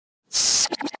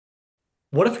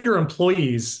what if your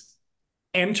employees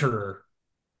enter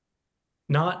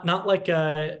not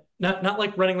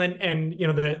like running and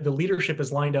the leadership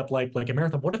is lined up like a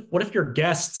marathon. What if your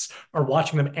guests are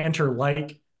watching them enter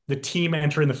like the team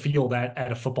enter in the field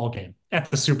at a football game at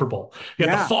the Super Bowl? You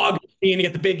got the Yeah. fog machine, you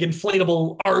got the big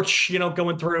inflatable arch,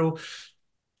 going through.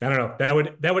 I don't know.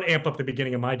 That would amp up the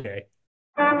beginning of my day.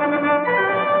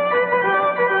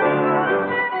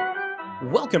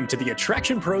 Welcome to the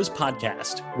Attraction Pros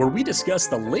podcast, where we discuss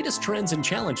the latest trends and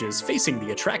challenges facing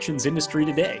the attractions industry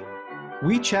today.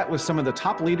 We chat with some of the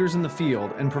top leaders in the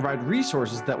field and provide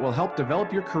resources that will help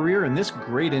develop your career in this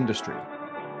great industry.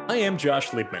 I am Josh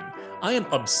Liebman. I am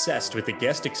obsessed with the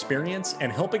guest experience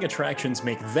and helping attractions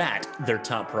make that their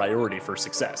top priority for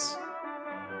success.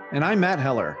 And I'm Matt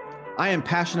Heller. I am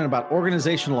passionate about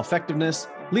organizational effectiveness,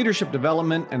 leadership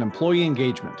development, and employee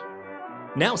engagement.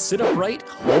 Now sit upright,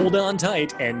 hold on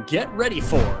tight, and get ready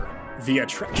for the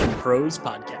Attraction Pros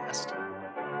podcast.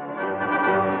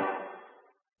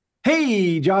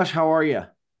 Hey, Josh, how are you?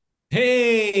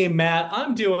 Hey, Matt,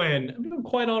 I'm doing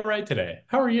quite all right today.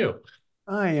 How are you?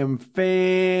 I am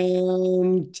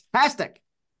fantastic.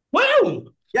 Wow,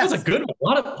 that was a Yes. good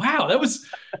one. Wow, that was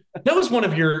one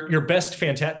of your best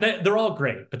fantastic. They're all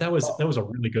great, but that was a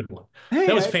really good one. That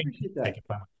Hey, I was appreciate fantastic.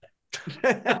 that.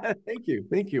 Thank you.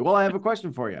 Thank you. Well, I have a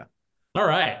question for you. All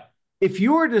right. If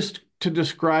you were just to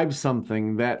describe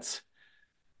something that's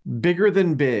bigger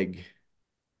than big,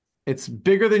 it's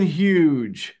bigger than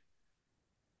huge,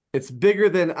 it's bigger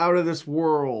than out of this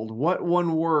world, what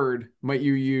one word might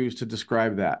you use to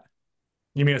describe that?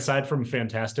 You mean aside from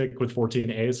fantastic with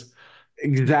 14 A's?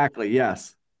 Exactly.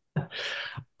 Yes.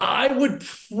 I would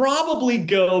probably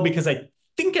go because I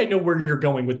think I know where you're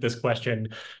going with this question.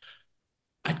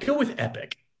 I'd go with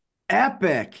epic.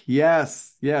 Epic.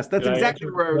 Yes. Yes. That's Did I exactly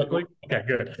answer where I was going.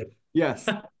 correctly? Okay, good. Yes.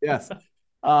 Yes.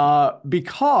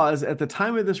 Because at the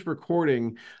time of this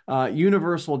recording,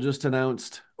 Universal just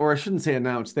announced, or I shouldn't say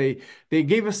announced, they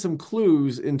gave us some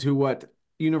clues into what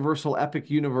Universal Epic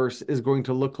Universe is going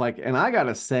to look like. And I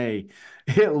gotta say,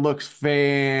 it looks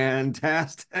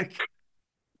fantastic.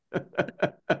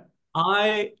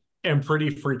 I am pretty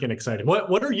freaking excited.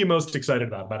 What are you most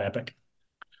excited about Epic?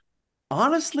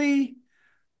 Honestly,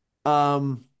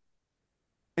 um,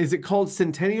 is it called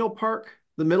Centennial Park?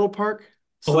 The middle park?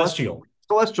 Celestial.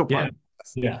 Celestial Yeah. Park.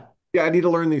 Yeah. Yeah, I need to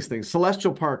learn these things.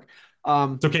 Celestial Park.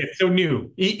 Um, It's okay. It's so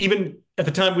new. Even at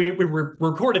the time we were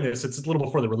recording this, it's a little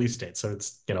before the release date. So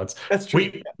it's that's true.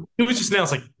 we it was just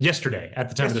announced like yesterday at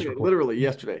the time of this Yesterday, recording. literally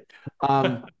yesterday.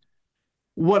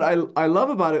 What I love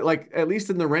about it, like at least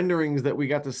in the renderings that we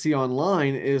got to see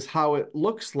online, is how it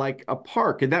looks like a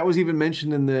park, and that was even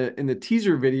mentioned in the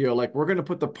teaser video. Like we're going to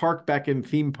put the park back in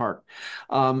theme park,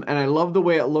 and I love the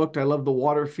way it looked. I love the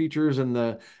water features and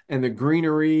the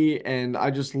greenery, and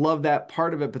I just love that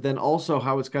part of it. But then also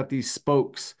how it's got these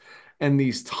spokes and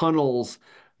these tunnels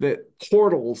that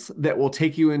portals that will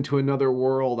take you into another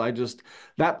world.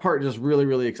 That part just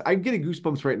really, I'm getting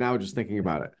goosebumps right now just thinking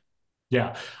about it.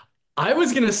 Yeah. I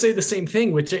was gonna say the same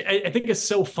thing, which I think is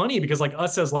so funny because like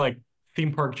us as like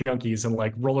theme park junkies and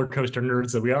like roller coaster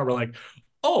nerds that we are, we're like,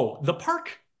 oh, the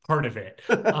park part of it.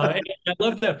 And I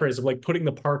love that phrase of like putting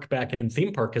the park back in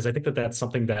theme park because I think that that's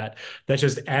something that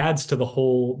just adds to the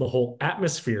whole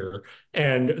atmosphere.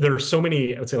 And there are so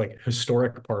many, I would say, like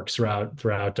historic parks throughout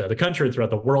the country and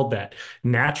throughout the world that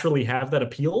naturally have that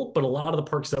appeal. But a lot of the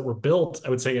parks that were built, I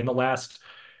would say, in the last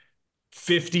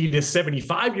 50 to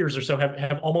 75 years or so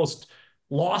have almost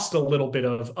lost a little bit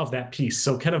of that piece.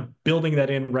 So kind of building that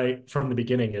in right from the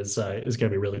beginning is going to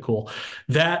be really cool.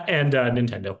 That and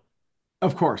Nintendo.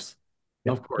 Of course.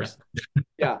 Yeah, Of yeah. course.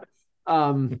 Yeah.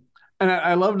 Um, and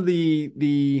I loved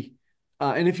the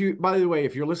and if you, by the way,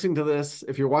 if you're listening to this,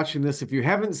 if you're watching this, if you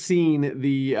haven't seen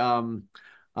the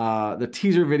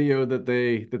teaser video that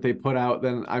they put out,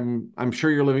 then I'm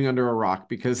sure you're living under a rock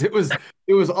because it was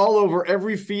all over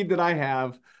every feed that I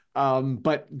have.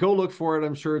 But go look for it.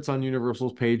 I'm sure it's on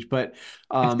Universal's page. But It's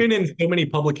um, been in so many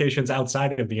publications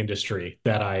outside of the industry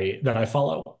that I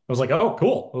follow. I was like, oh,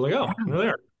 cool. I was like, oh, yeah, they're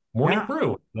there. Morning yeah.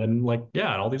 Brew. And like,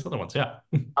 yeah, and all these other ones. Yeah.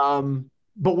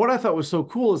 But what I thought was so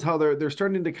cool is how they're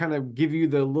starting to kind of give you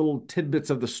the little tidbits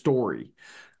of the story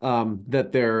that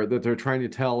they're trying to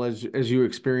tell as you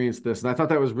experience this. And I thought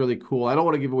that was really cool. I don't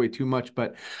want to give away too much,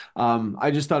 but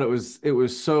I just thought it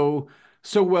was so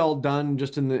well done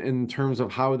just in terms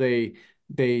of how they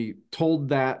told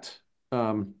that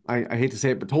I hate to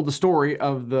say it, but told the story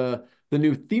of the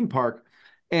new theme park.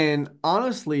 And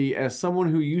honestly, as someone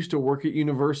who used to work at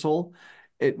Universal,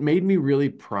 it made me really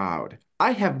proud.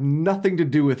 I have nothing to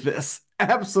do with this.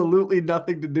 Absolutely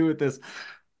nothing to do with this.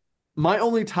 My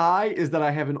only tie is that I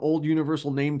have an old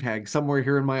Universal name tag somewhere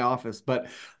here in my office, but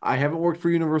I haven't worked for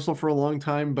Universal for a long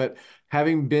time. But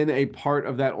having been a part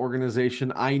of that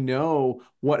organization, I know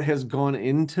what has gone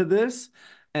into this.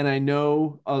 And I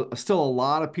know still a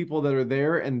lot of people that are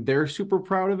there and they're super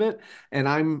proud of it. And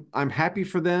I'm happy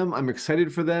for them. I'm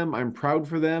excited for them. I'm proud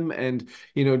for them. And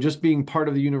just being part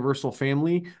of the Universal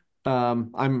family,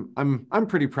 I'm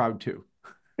pretty proud too.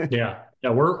 Yeah. Yeah,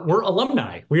 we're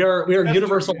alumni. We are That's true. Yeah.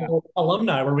 Universal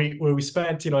alumni where we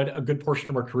spent, a good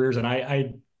portion of our careers, and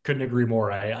I couldn't agree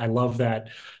more. I love that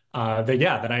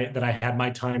that I had my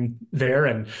time there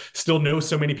and still know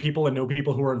so many people and know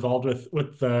people who are involved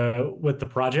with the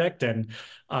project, and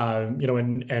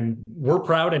and we're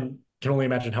proud and can only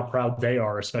imagine how proud they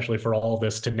are, especially for all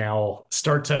this to now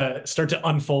start to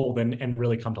unfold and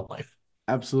really come to life.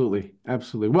 Absolutely.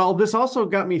 Absolutely. Well, this also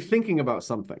got me thinking about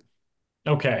something.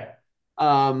 Okay.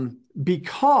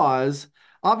 Because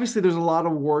obviously there's a lot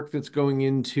of work that's going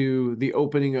into the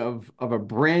opening of a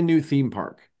brand new theme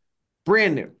park.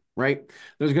 Brand new, right?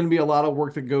 There's going to be a lot of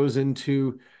work that goes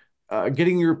into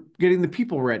getting the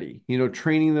people ready,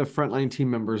 training the frontline team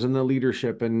members and the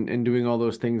leadership and doing all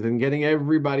those things and getting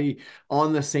everybody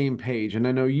on the same page. And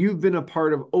I know you've been a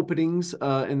part of openings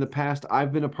in the past.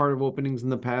 I've been a part of openings in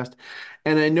the past.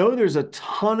 And I know there's a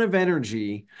ton of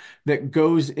energy that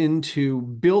goes into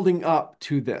building up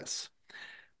to this.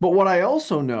 But what I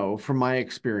also know from my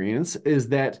experience is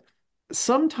that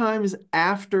sometimes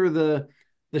after the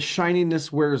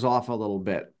shininess wears off a little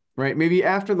bit, right? Maybe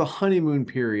after the honeymoon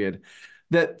period,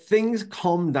 that things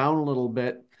calm down a little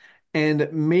bit. And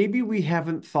maybe we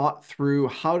haven't thought through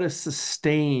how to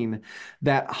sustain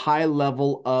that high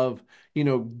level of,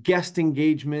 guest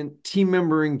engagement, team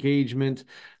member engagement,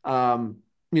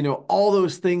 all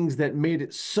those things that made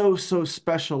it so, so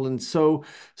special and so,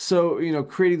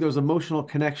 creating those emotional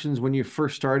connections when you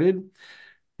first started,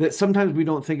 that sometimes we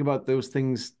don't think about those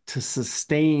things to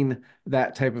sustain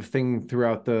that type of thing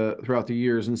throughout the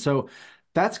years. And so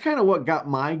that's kind of what got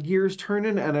my gears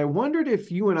turning. And I wondered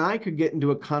if you and I could get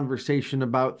into a conversation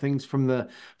about things from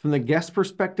the guest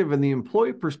perspective and the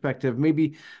employee perspective,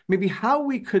 maybe how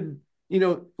we could,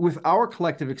 with our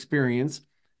collective experience,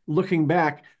 looking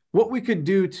back, what we could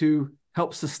do to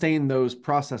help sustain those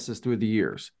processes through the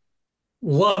years.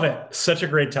 Love it. Such a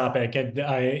great topic. And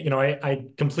I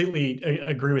completely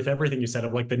agree with everything you said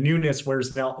of like the newness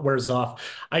wears off.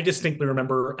 I distinctly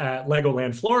remember at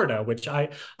Legoland, Florida, which I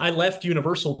left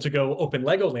Universal to go open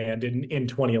Legoland in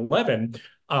 2011,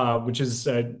 which is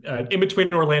in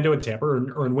between Orlando and Tampa,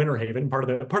 or in Winter Haven, part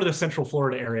of the Central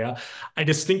Florida area. I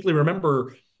distinctly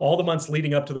remember all the months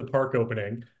leading up to the park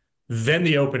opening, then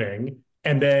the opening,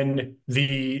 and then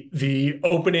the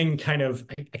opening kind of,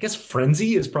 I guess,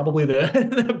 frenzy is probably the,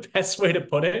 the best way to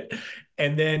put it.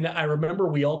 And then I remember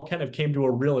we all kind of came to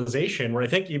a realization where I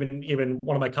think even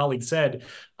one of my colleagues said,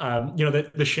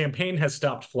 that the champagne has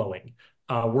stopped flowing.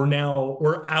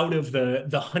 We're out of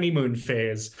the honeymoon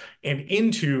phase and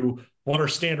into what our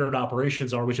standard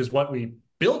operations are, which is what we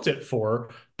built it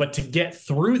for. But to get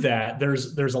through that,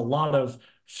 there's a lot of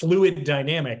fluid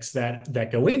dynamics that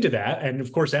go into that. And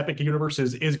of course, Epic Universe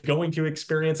is going to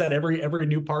experience that. Every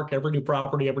new park, every new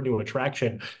property, every new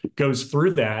attraction goes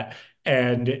through that.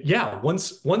 And yeah,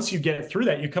 once you get through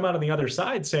that, you come out on the other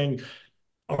side saying,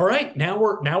 all right, now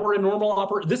we're in normal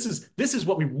operation. This is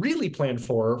what we really planned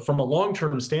for from a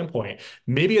long-term standpoint.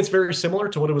 Maybe it's very similar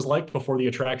to what it was like before the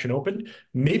attraction opened.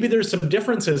 Maybe there's some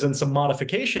differences and some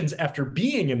modifications after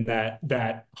being in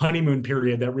that honeymoon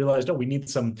period that realized, oh, we need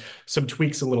some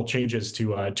tweaks and little changes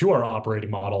to our operating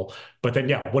model. But then,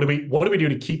 yeah, what do we do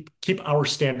to keep our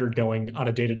standard going on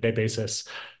a day-to-day basis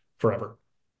forever?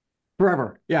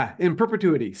 Forever, yeah, in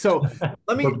perpetuity. So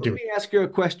let me let Perpetuity. me ask you a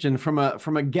question from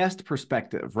a guest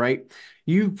perspective, right?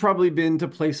 You've probably been to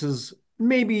places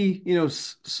maybe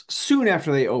soon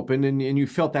after they opened, and you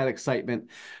felt that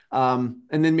excitement, and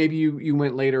then maybe you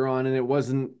went later on, and it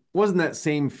wasn't that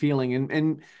same feeling,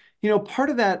 and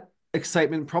part of that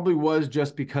excitement probably was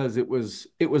just because it was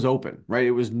open, right?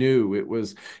 It was new. It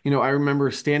was, I remember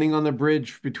standing on the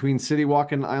bridge between City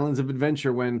Walk and Islands of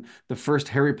Adventure when the first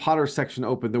Harry Potter section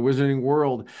opened, the Wizarding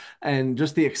World, and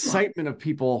just the excitement of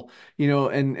people,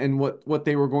 and what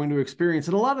they were going to experience.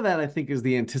 And a lot of that, I think, is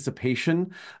the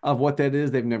anticipation of what that is.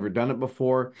 They've never done it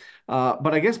before.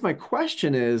 But I guess my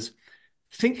question is,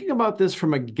 thinking about this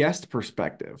from a guest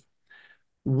perspective,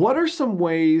 what are some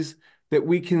ways that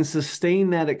we can sustain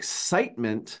that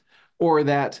excitement, or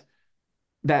that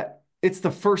it's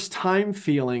the first time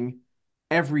feeling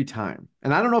every time?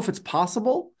 And I don't know if it's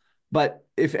possible, but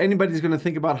if anybody's going to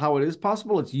think about how it is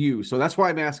possible, it's you. So that's why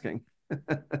I'm asking.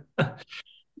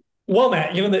 Well,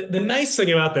 Matt, the nice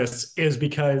thing about this is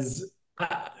because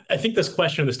I think this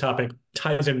question, this topic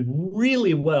ties in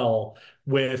really well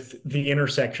with the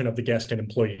intersection of the guest and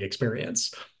employee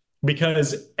experience.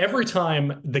 Because every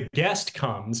time the guest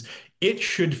comes, it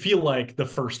should feel like the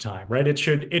first time, right? It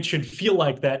should feel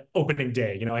like that opening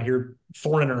day. I hear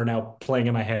Foreigner now playing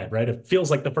in my head, right? It feels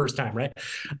like the first time, right?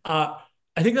 Uh,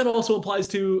 I think that also applies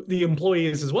to the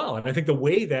employees as well. And I think the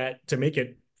way that to make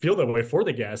it feel that way for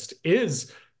the guest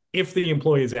is if the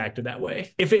employees acted that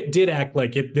way, if it did act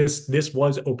like this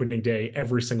was opening day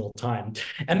every single time.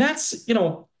 And that's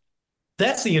the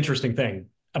interesting thing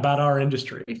about our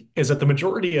industry is that the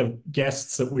majority of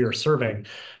guests that we are serving,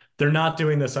 they're not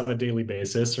doing this on a daily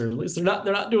basis, or at least they're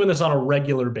not doing this on a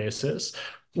regular basis.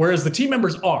 Whereas the team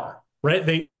members are, right?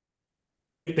 They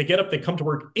get up, they come to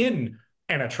work in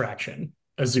an attraction,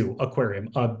 a zoo, aquarium,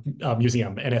 a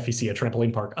museum, an FEC, a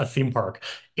trampoline park, a theme park.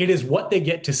 It is what they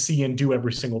get to see and do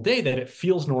every single day that it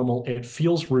feels normal, it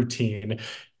feels routine.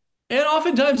 And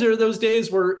oftentimes there are those days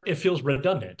where it feels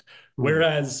redundant. Mm.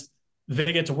 Whereas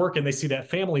they get to work and they see that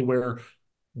family where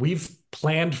we've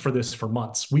planned for this for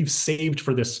months, we've saved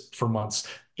for this for months.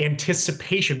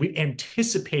 Anticipation, we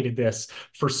anticipated this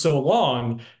for so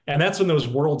long. And that's when those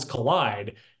worlds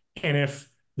collide. And if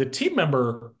the team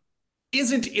member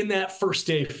isn't in that first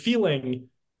day feeling,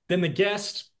 then the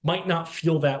guest might not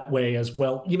feel that way as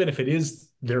well, even if it is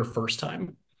their first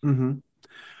time. Hmm.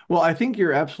 Well, I think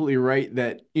you're absolutely right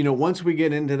that, once we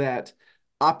get into that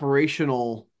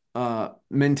operational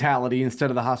mentality instead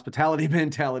of the hospitality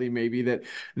mentality, maybe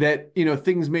that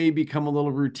things may become a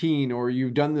little routine, or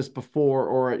you've done this before,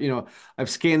 or I've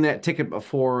scanned that ticket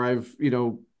before, I've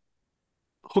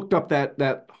hooked up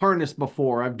that harness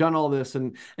before, I've done all this,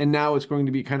 and now it's going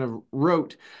to be kind of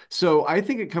rote. So I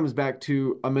think it comes back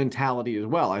to a mentality as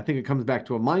well. I think it comes back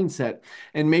to a mindset,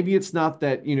 and maybe it's not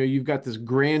that you've got this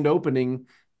grand opening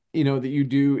that you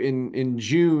do in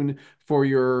June for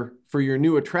your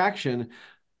new attraction,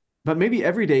 but maybe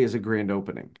every day is a grand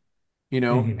opening.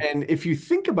 Mm-hmm. And if you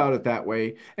think about it that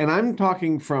way, and I'm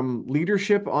talking from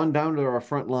leadership on down to our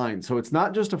front line, so it's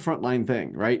not just a frontline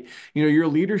thing, right? Your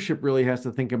leadership really has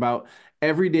to think about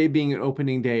every day being an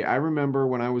opening day. I remember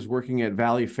when I was working at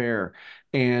Valley Fair,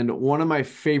 and one of my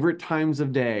favorite times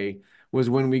of day was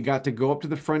when we got to go up to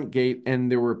the front gate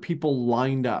and there were people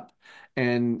lined up.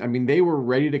 And I mean, they were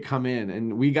ready to come in,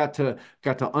 and we got to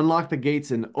unlock the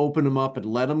gates and open them up and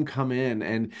let them come in.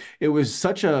 And it was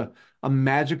such a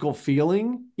magical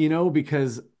feeling,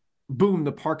 because boom,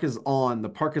 the park is on, the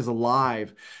park is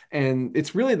alive. And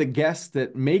it's really the guests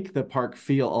that make the park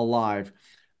feel alive.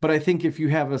 But I think if you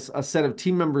have a set of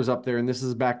team members up there, and this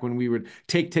is back when we would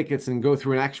take tickets and go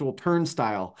through an actual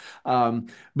turnstile.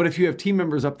 But if you have team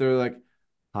members up there like,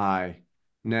 hi,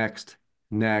 next,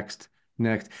 next,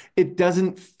 next, it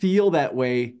doesn't feel that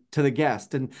way to the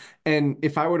guest. And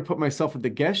if I were to put myself in the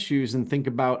guest shoes and think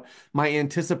about my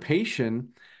anticipation,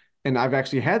 and I've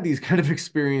actually had these kind of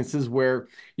experiences where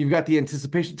you've got the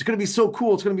anticipation, it's going to be so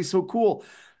cool, it's going to be so cool.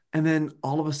 And then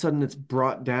all of a sudden it's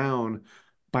brought down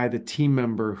by the team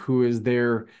member who is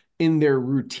there in their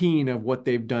routine of what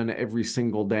they've done every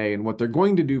single day and what they're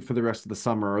going to do for the rest of the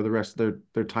summer or the rest of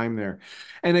their time there.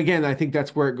 And again, I think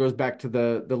that's where it goes back to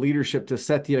the leadership to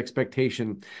set the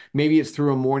expectation. Maybe it's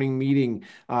through a morning meeting.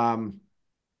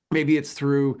 Maybe it's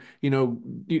through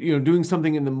doing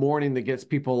something in the morning that gets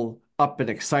people up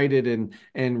and excited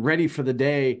and ready for the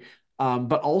day,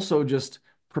 but also just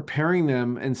preparing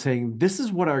them and saying, this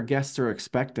is what our guests are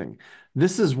expecting.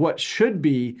 This is what should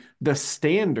be the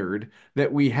standard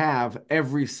that we have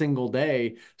every single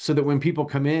day, so that when people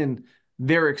come in,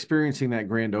 they're experiencing that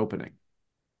grand opening.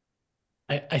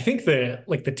 I think the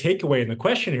takeaway in the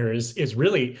question here is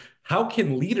really how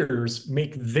can leaders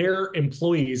make their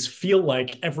employees feel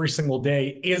like every single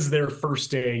day is their first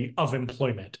day of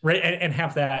employment, right? And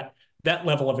have that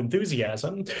level of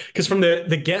enthusiasm. Because from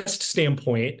the guest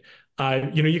standpoint,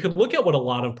 you can look at what a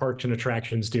lot of parks and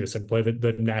attractions do. So play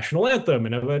the national anthem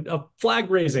and a flag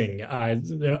raising,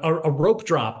 a rope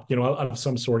drop, of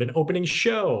some sort, an opening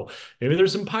show. Maybe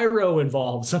there's some pyro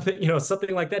involved,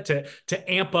 something like that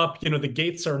to amp up. The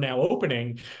gates are now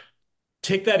opening.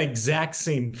 Take that exact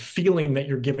same feeling that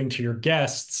you're giving to your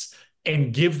guests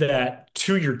and give that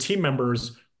to your team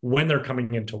members when they're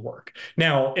coming into work.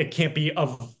 Now, it can't be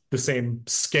of the same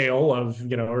scale or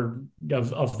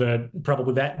of the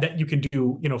probably that you can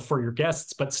do, for your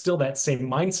guests, but still that same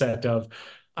mindset of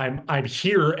I'm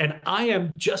here and I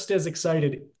am just as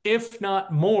excited, if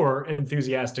not more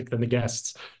enthusiastic than the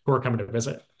guests who are coming to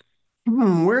visit.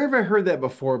 Where have I heard that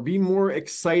before? Be more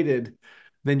excited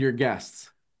than your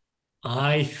guests.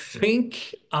 I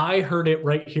think I heard it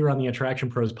right here on the Attraction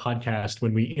Pros podcast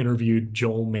when we interviewed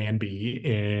Joel Manby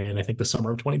in, I think, the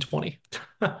summer of 2020.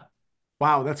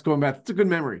 Wow, that's going back. That's a good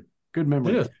memory. Good It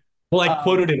memory. is. Well, I Um,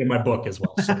 quoted it in my book as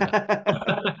well. So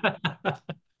yeah.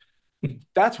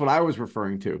 That's what I was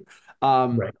referring to.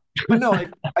 Um, Right. but no,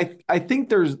 I think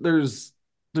there's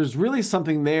really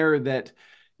something there that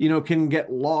can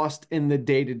get lost in the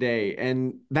day to day,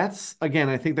 and that's again,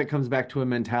 I think that comes back to a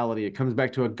mentality. It comes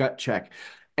back to a gut check.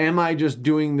 Am I just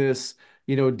doing this,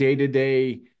 day to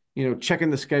day?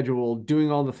 Checking the schedule,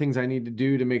 doing all the things I need to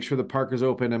do to make sure the park is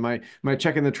open. Am I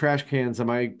checking the trash cans? Am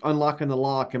I unlocking the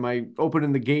lock? Am I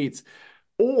opening the gates?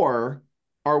 Or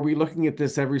are we looking at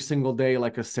this every single day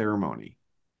like a ceremony?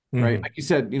 Right? Mhm. Like you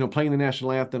said, playing the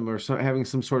national anthem or having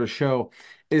some sort of show,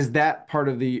 is that part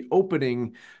of the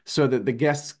opening so that the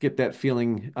guests get that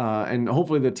feeling, and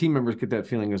hopefully the team members get that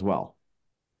feeling as well.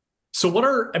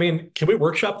 So I mean, can we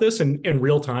workshop this in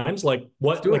real times?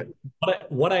 Let's do it.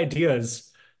 What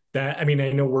ideas that, I mean,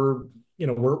 I know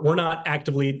we're not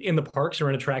actively in the parks or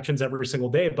in attractions every single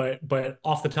day, but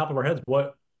off the top of our heads,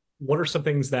 what are some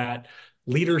things that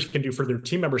leaders can do for their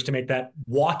team members to make that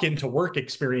walk into work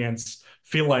experience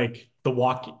feel like the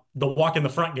walk in the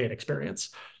front gate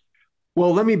experience?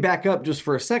 Well, let me back up just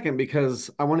for a second because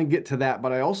I want to get to that,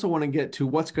 but I also want to get to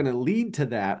what's going to lead to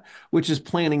that, which is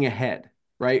planning ahead,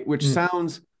 right? Which Mm,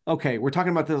 sounds okay. We're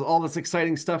talking about all this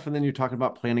exciting stuff, and then you're talking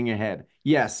about planning ahead.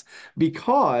 Yes,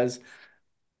 because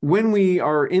when we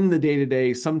are in the day to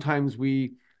day, sometimes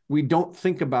we don't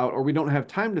think about or we don't have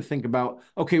time to think about,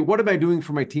 okay, what am I doing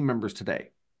for my team members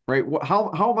today? Right?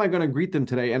 How am I going to greet them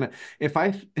today? And if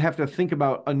I have to think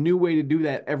about a new way to do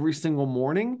that every single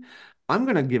morning, I'm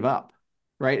going to give up.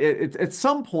 Right? At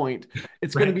some point, right.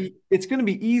 it's going to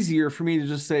be easier for me to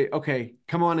just say, okay,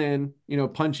 come on in,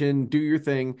 punch in, do your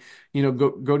thing,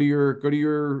 go to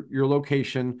your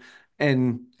location,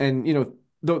 and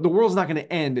the world's not going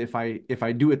to end if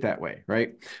I do it that way,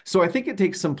 right? So I think it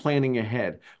takes some planning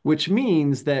ahead, which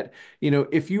means that,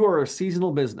 if you are a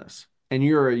seasonal business and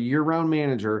you're a year-round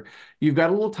manager, you've got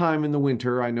a little time in the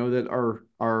winter. I know that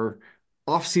our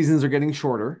off seasons are getting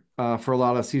shorter for a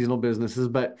lot of seasonal businesses,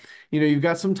 but you've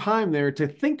got some time there to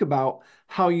think about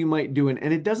how you might do it.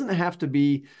 And it doesn't have to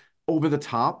be over the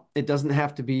top. It doesn't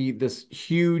have to be this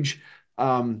huge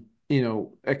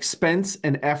expense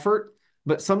and effort,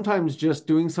 but sometimes just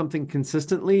doing something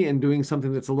consistently and doing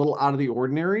something that's a little out of the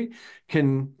ordinary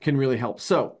can really help.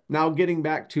 So now getting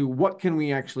back to what can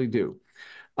we actually do?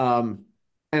 Um,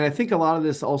 and I think a lot of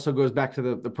this also goes back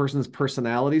to the person's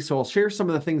personality. So I'll share some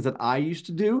of the things that I used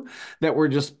to do that were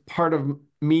just part of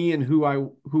me and who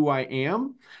I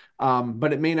am.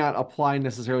 But it may not apply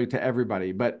necessarily to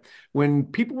everybody. But when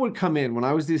people would come in, when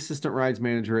I was the assistant rides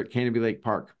manager at Canopy Lake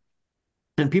Park,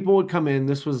 and people would come in.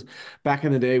 This was back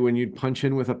in the day when you'd punch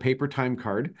in with a paper time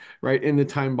card, right, in the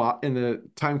time clock,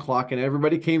 and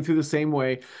everybody came through the same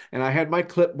way. And I had my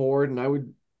clipboard, and I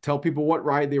would tell people what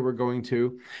ride they were going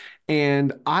to.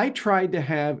 And I tried to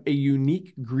have a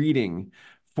unique greeting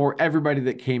for everybody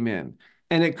that came in.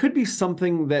 And it could be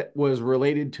something that was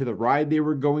related to the ride they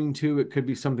were going to. It could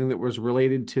be something that was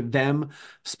related to them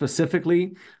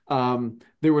specifically.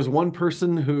 There was one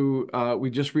person who we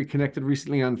just reconnected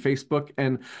recently on Facebook,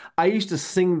 and I used to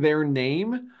sing their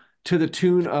name to the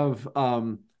tune of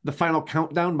The Final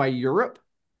Countdown by Europe,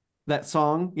 that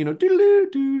song, doodle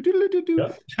doo doodle doo doo.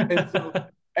 Yep. And so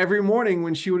every morning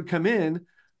when she would come in,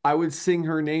 I would sing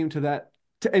her name to that,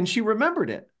 and she remembered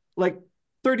it. Like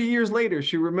 30 years later,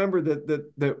 she remembered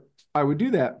that I would do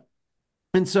that.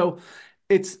 And so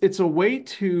it's a way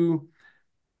to,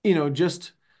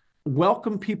 just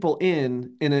welcome people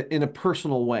in a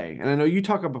personal way. And I know you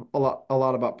talk about a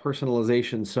lot about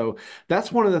personalization. So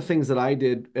that's one of the things that I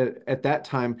did at that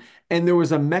time. And there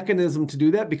was a mechanism to do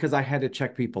that because I had to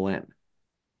check people in.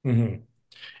 Mhm.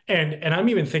 And I'm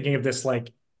even thinking of this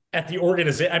like at the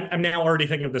organization. I'm now already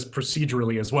thinking of this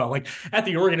procedurally as well. Like at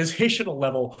the organizational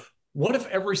level, what if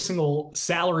every single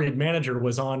salaried manager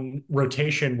was on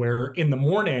rotation where in the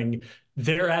morning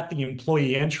they're at the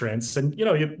employee entrance and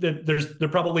they're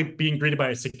probably being greeted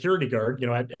by a security guard,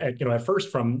 at first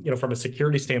from a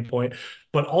security standpoint,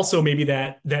 but also maybe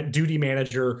that duty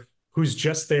manager who's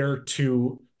just there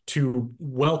to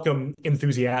welcome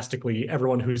enthusiastically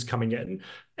everyone who's coming in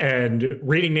and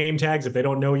reading name tags if they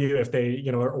don't know you, if they,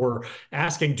 or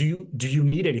asking, do you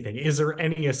need anything? Is there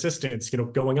any assistance,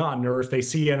 going on? Or if they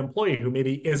see an employee who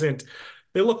maybe isn't,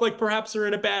 they look like perhaps they're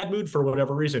in a bad mood for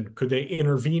whatever reason. Could they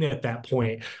intervene at that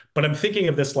point? But I'm thinking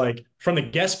of this like from the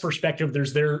guest perspective,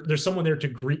 there's someone there to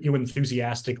greet you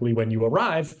enthusiastically when you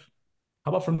arrive.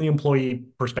 How about from the employee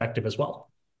perspective as well?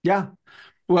 Yeah.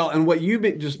 Well, and what you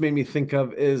just made me think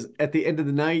of is at the end of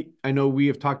the night, I know we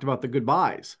have talked about the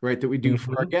goodbyes, right, that we do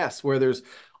for our Mhm. guests, where there's The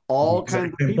all kinds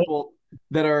exact of same thing. people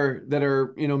that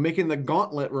are, making the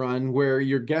gauntlet run where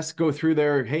your guests go through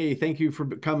there, hey, thank you for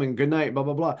coming, good night, blah,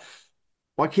 blah, blah.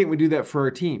 Why can't we do that for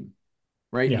our team,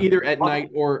 right? Yeah. Either at night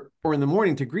or in the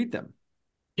morning to greet them.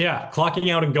 Yeah, clocking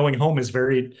out and going home is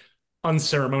very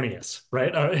unceremonious,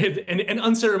 right? An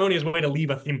unceremonious way to leave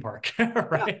a theme park, Yeah.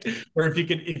 right? Or if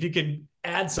you could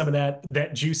add some of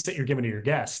that juice that you're giving to your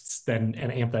guests, then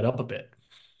and amp that up a bit.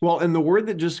 Well, and the word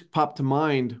that just popped to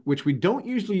mind, which we don't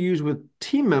usually use with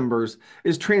team members,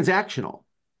 is transactional.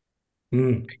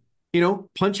 Mm.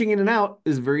 Punching in and out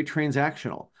is very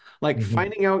transactional. Like Mhm.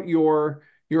 finding out your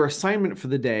assignment for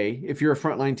the day, if you're a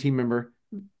frontline team member,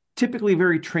 typically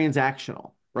very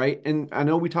transactional, right? And I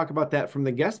know we talk about that from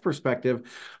the guest perspective,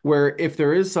 where if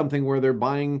there is something where they're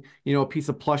buying, a piece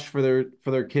of plush for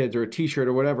their kids or a t-shirt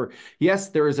or whatever, yes,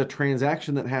 there is a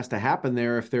transaction that has to happen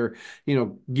there if they're,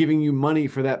 giving you money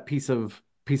for that piece of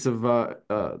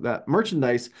that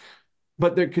merchandise,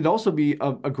 but there could also be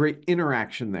a great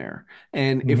interaction there.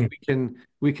 And if Mhm.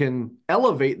 we can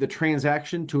elevate the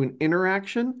transaction to an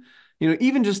interaction,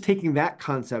 even just taking that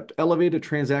concept, elevate a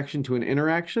transaction to an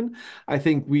interaction, I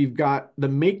think we've got the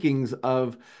makings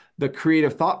of the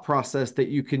creative thought process that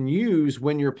you can use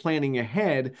when you're planning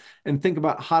ahead and think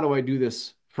about how do I do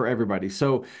this for everybody.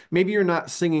 So maybe you're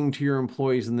not singing to your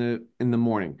employees in the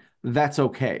morning. That's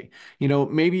okay.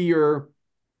 Maybe you're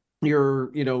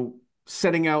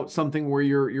setting out something where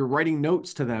you're writing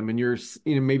notes to them and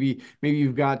maybe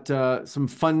you've got some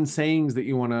fun sayings that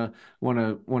you want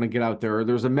to get out there, or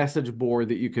there's a message board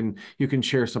that you can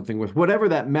share something with, whatever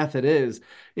that method is.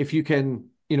 If you can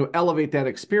elevate that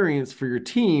experience for your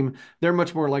team, they're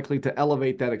much more likely to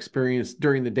elevate that experience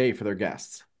during the day for their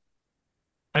guests.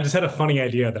 I just had a funny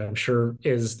idea that I'm sure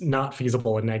is not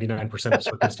feasible in 99% of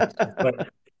circumstances. But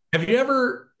have you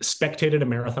ever spectated a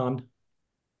marathon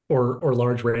or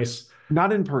large race?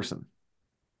 Not in person.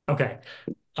 Okay.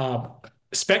 Um,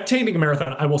 Spectating a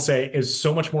marathon, I will say, is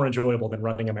so much more enjoyable than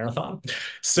running a marathon.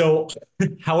 So,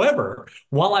 however,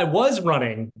 while I was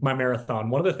running my marathon,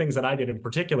 one of the things that I did in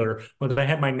particular was that I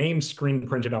had my name screen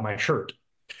printed on my shirt.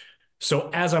 So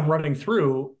as I'm running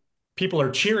through, people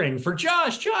are cheering for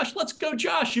Josh, Josh, let's go,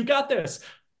 Josh, you got this.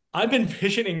 I've been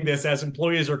visioning this as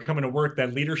employees are coming to work,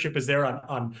 that leadership is there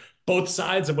on both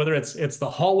sides of whether it's the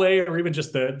hallway or even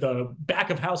just the back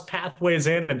of house pathways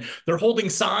in, and they're holding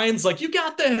signs like you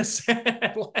got this.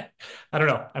 I don't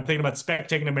know. I'm thinking about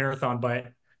spectating a marathon,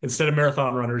 but instead of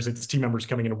marathon runners, it's team members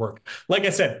coming into work. Like I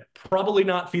said, probably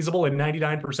not feasible in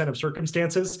 99% of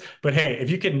circumstances, but hey, if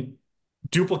you can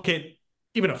duplicate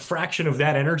even a fraction of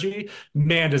that energy,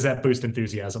 man, does that boost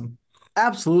enthusiasm.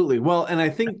 Absolutely. Well, and I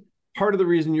think part of the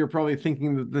reason you're probably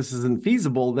thinking that this isn't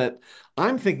feasible, that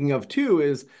I'm thinking of too,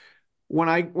 is when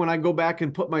I go back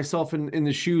and put myself in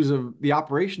the shoes of the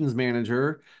operations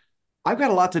manager, I've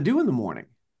got a lot to do in the morning.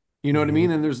 You know what I mean?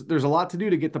 Mhm. And there's a lot to do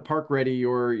to get the park ready,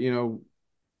 or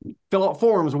fill out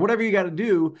forms or whatever you got to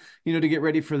do, to get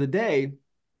ready for the day.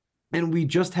 And we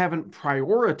just haven't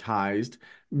prioritized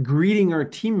greeting our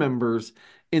team members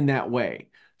in that way.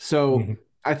 So Mhm.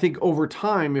 I think over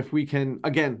time, if we can,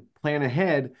 again, plan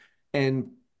ahead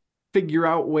and figure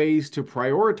out ways to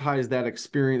prioritize that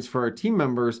experience for our team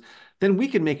members, then we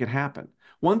can make it happen.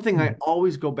 One thing I Mhm.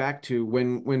 always go back to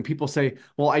when people say,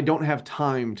 well, I don't have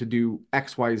time to do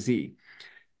XYZ.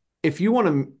 If you want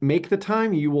to make the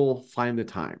time, you will find the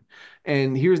time.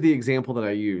 And here's the example that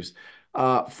I use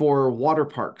for water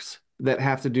parks that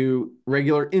have to do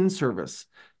regular in service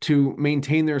to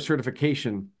maintain their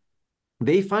certification.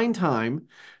 They find time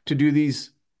to do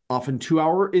these often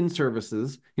 2-hour in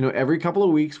services, every couple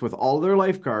of weeks with all their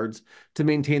lifeguards to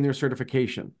maintain their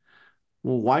certification.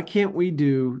 Well, why can't we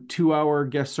do 2-hour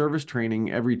guest service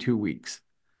training every 2 weeks?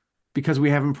 Because we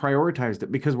haven't prioritized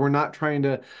it, because we're not trying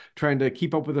to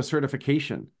keep up with a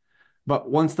certification. But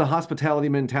once the hospitality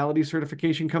mentality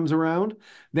certification comes around,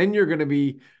 then you're going to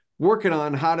be working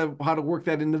on how to work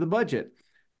that into the budget.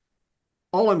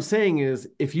 All I'm saying is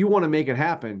if you want to make it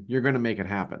happen, you're going to make it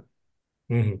happen.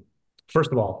 Mhm.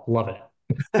 First of all, love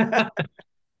it.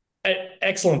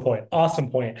 Excellent point. Awesome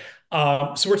point.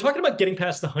 So we're talking about getting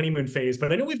past the honeymoon phase,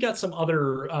 but I know we've got some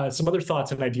other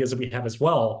thoughts and ideas that we have as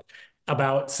well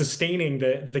about sustaining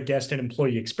the guest and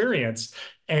employee experience.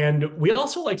 And we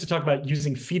also like to talk about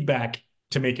using feedback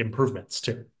to make improvements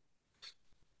too.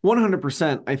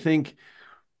 100%. I think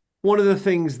one of the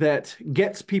things that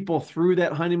gets people through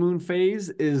that honeymoon phase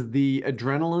is the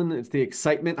adrenaline, it's the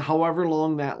excitement, however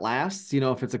long that lasts.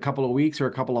 If it's a couple of weeks or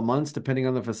a couple of months, depending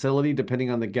on the facility, depending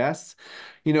on the guests,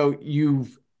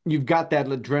 you've you've got that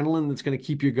adrenaline that's going to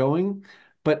keep you going.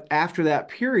 But after that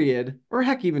period, or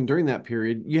heck, even during that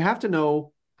period, you have to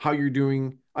know how you're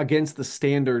doing against the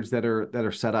standards that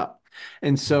are set up.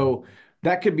 And so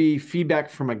that could be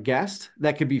feedback from a guest,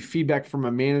 that could be feedback from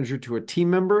a manager to a team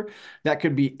member, that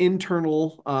could be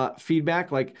internal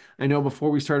feedback. Like I know before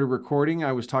we started recording,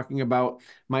 I was talking about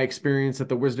my experience at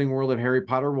the Wizarding World of Harry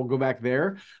Potter. We'll go back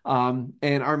there. And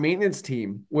our maintenance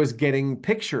team was getting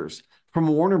pictures from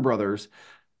Warner Brothers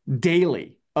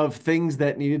daily of things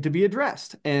that needed to be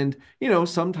addressed. And,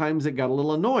 sometimes it got a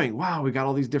little annoying. Wow, we got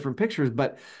all these different pictures,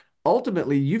 but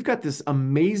ultimately you've got this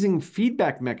amazing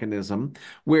feedback mechanism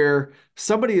where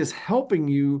somebody is helping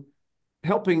you,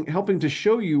 helping to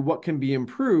show you what can be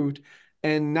improved.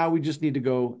 And now we just need to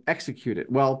go execute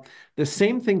it. Well, the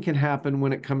same thing can happen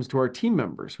when it comes to our team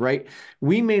members, right?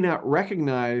 We may not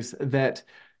recognize that,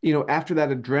 after that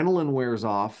adrenaline wears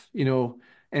off,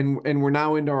 and we're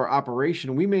now into our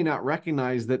operation, we may not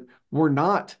recognize that we're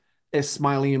not as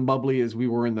smiley and bubbly as we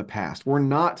were in the past. We're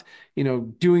not,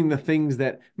 doing the things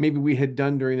that maybe we had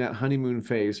done during that honeymoon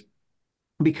phase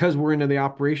because we're into the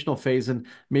operational phase and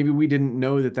maybe we didn't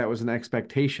know that that was an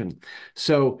expectation.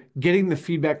 So getting the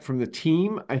feedback from the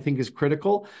team, I think, is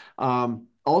critical.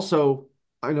 Also,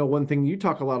 I know one thing you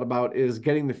talk a lot about is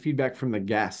getting the feedback from the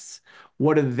guests.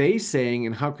 What are they saying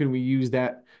and how can we use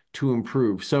that to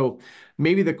improve? So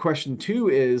maybe the question too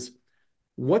is,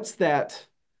 what's that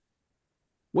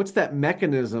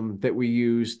mechanism that we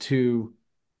use to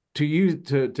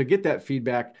get that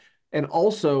feedback? And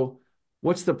also,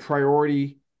 what's the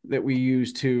priority that we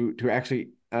use to actually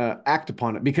act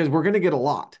upon it? Because we're going to get a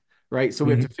lot, right? So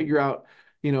we have to figure out,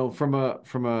 from a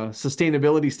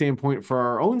sustainability standpoint for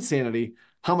our own sanity,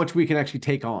 how much we can actually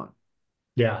take on.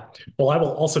 Yeah. Well, I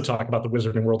will also talk about the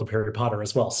Wizarding World of Harry Potter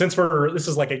as well. Since this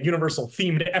is like a universal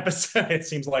themed episode, it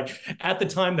seems like at the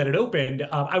time that it opened,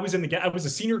 I was a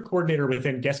senior coordinator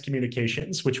within guest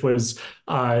communications, which was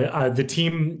the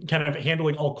team kind of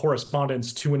handling all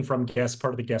correspondence to and from guests,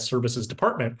 part of the guest services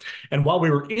department. And while we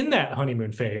were in that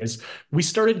honeymoon phase, we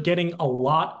started getting a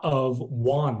lot of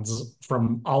wands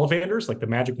from Ollivanders, like the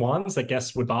magic wands that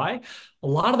guests would buy. A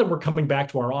lot of them were coming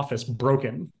back to our office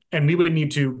broken. And we would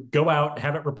need to go out,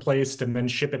 have it replaced, and then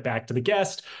ship it back to the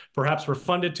guest, perhaps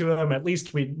refund it to them. At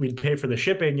least we'd pay for the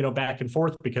shipping, back and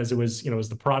forth because it was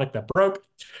the product that broke.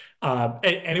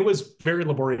 And it was very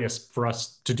laborious for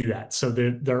us to do that. So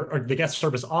the guest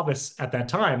service office at that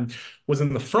time was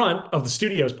in the front of the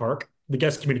studios park, the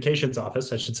guest communications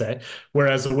office, I should say,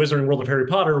 whereas the Wizarding World of Harry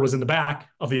Potter was in the back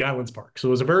of the Islands Park. So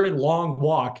it was a very long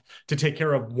walk to take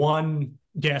care of one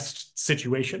guest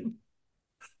situation.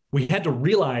 We had to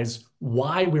realize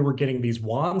why we were getting these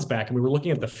wands back, and we were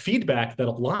looking at the feedback that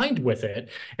aligned with it.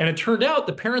 And it turned out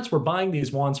the parents were buying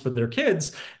these wands for their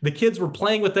kids. The kids were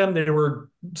playing with them. They were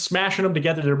smashing them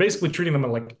together. They're basically treating them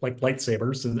like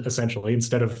lightsabers, essentially,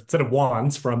 instead of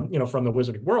wands from the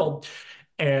Wizarding World.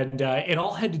 And it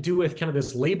all had to do with kind of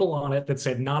this label on it that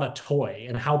said "not a toy."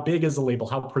 And how big is the label?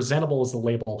 How presentable is the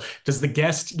label? Does the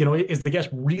guest, is the guest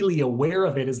really aware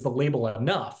of it? Is the label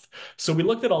enough? So we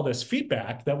looked at all this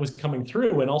feedback that was coming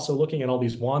through and also looking at all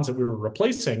these wands that we were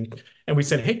replacing. And we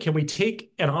said, hey, can we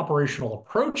take an operational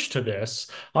approach to this?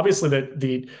 Obviously,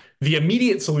 the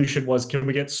immediate solution was, can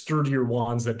we get sturdier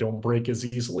wands that don't break as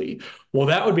easily? Well,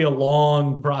 that would be a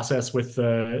long process with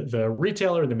the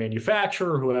retailer and the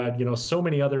manufacturer who had, so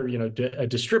many other,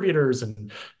 distributors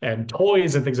and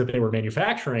toys and things that they were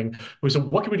manufacturing. We said,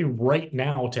 what can we do right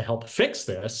now to help fix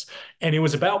this? And it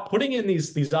was about putting in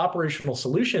these operational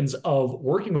solutions of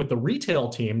working with the retail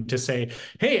team to say,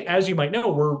 hey, as you might know,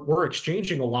 we're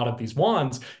exchanging a lot of these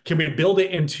wands. Can we build it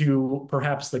into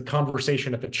perhaps the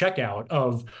conversation at the checkout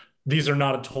of, these are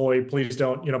not a toy. Please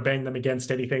don't, bang them against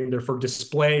anything. They're for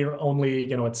display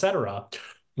only, et cetera.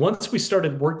 Once we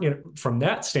started working from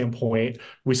that standpoint,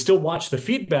 we still watched the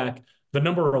feedback. The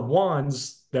number of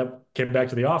wands that came back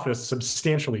to the office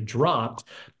substantially dropped.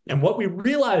 And what we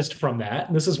realized from that,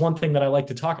 and this is one thing that I like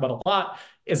to talk about a lot,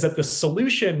 is that the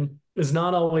solution is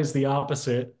not always the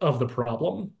opposite of the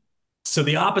problem. So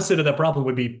the opposite of the problem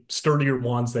would be sturdier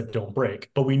wands that don't break.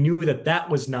 But we knew that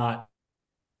that was not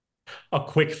a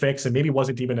quick fix and maybe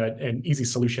wasn't even an easy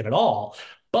solution at all.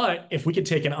 But if we could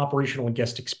take an operational and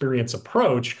guest experience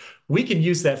approach, we can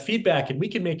use that feedback and we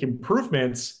can make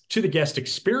improvements to the guest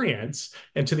experience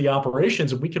and to the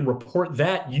operations. And we can report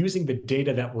that using the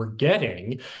data that we're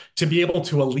getting to be able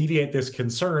to alleviate this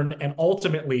concern and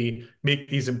ultimately make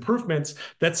these improvements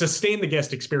that sustain the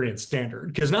guest experience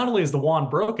standard. Because not only is the wand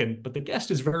broken, but the guest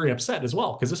is very upset as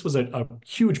well, because this was a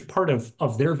huge part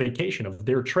of their vacation, of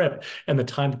their trip, and the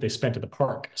time that they spent at the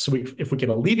park. So if we can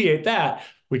alleviate that,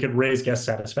 we could raise guest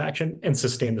satisfaction and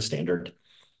sustain the standard.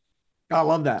 I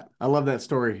love that. I love that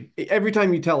story. Every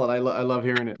time you tell it, I love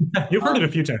hearing it. You've heard it a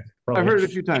few times, I've probably. heard it a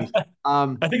few times.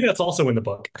 I think that's also in the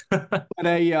book.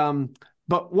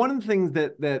 But one of the things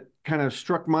that kind of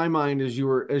struck my mind as you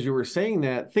were saying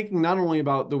that, thinking not only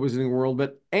about the Wizarding World,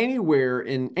 but anywhere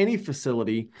in any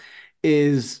facility,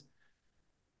 is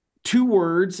two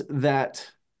words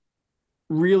that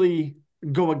really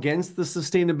go against the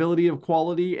sustainability of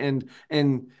quality and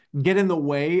get in the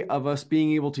way of us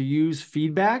being able to use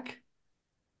feedback.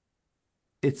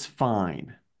 It's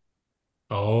fine.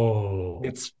 Oh.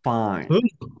 It's fine.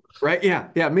 Right? Yeah.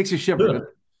 Yeah. It makes you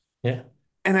shiver. Yeah.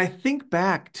 And I think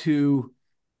back to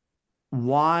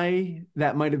why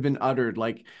that might have been uttered.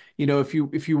 Like, if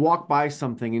you walk by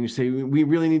something and you say, we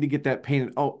really need to get that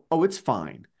painted. Oh, it's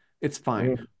fine. It's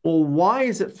fine. Mm. Well, why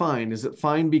is it fine? Is it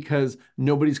fine because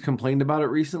nobody's complained about it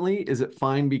recently? Is it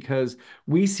fine because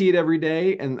we see it every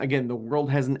day? And again, the world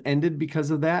hasn't ended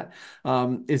because of that.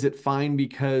 Is it fine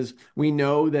because we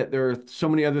know that there are so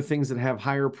many other things that have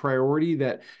higher priority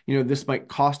that, this might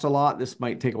cost a lot, this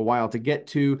might take a while to get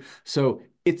to. So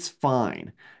it's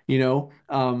fine,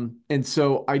 and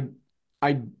so I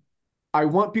I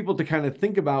want people to kind of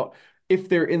think about, if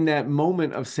they're in that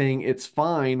moment of saying it's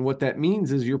fine, what that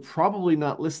means is you're probably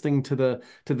not listening to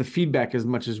the feedback as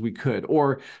much as we could,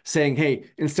 or saying, hey,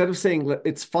 instead of saying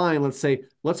it's fine, let's say,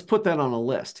 let's put that on a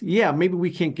list. Yeah, maybe we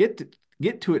can't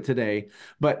get to it today,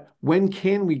 but when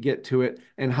can we get to it,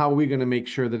 and how are we going to make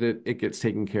sure that it gets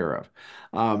taken care of?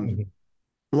 Mhm.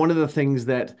 One of the things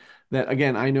that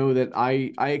again, I know that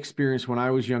I experienced when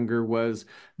I was younger was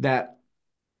that,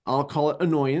 I'll call it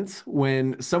annoyance,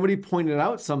 when somebody pointed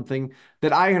out something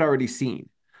that I had already seen,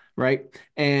 right?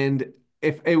 And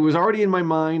if it was already in my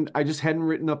mind, I just hadn't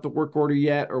written up the work order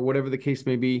yet, or whatever the case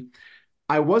may be,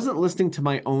 I wasn't listening to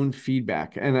my own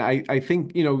feedback. And I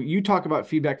think, you talk about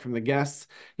feedback from the guests.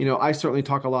 I certainly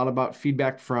talk a lot about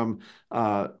feedback from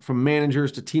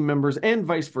managers to team members, and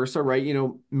vice versa, right?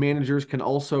 Managers can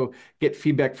also get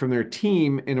feedback from their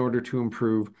team in order to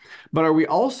improve. But are we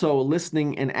also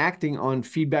listening and acting on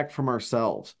feedback from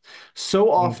ourselves?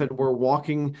 So often we're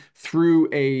walking through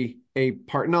a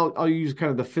part, and I'll use kind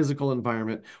of the physical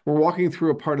environment. We're walking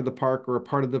through a part of the park or a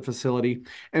part of the facility,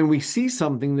 and we see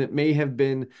something that may have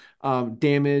been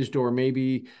damaged, or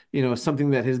maybe,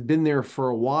 something that has been there for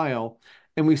a while.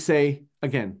 And we say,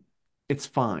 again, it's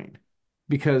fine,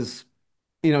 because,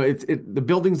 the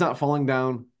building's not falling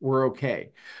down. We're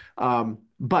okay.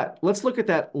 But let's look at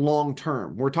that long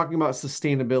term. We're talking about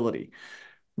sustainability.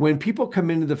 When people come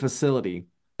into the facility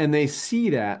and they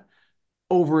see that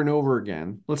over and over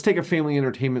again, let's take a family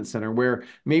entertainment center where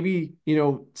maybe,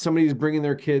 somebody's bringing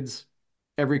their kids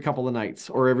every couple of nights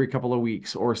or every couple of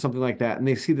weeks or something like that, and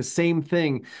they see the same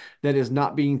thing that is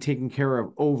not being taken care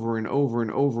of over and over and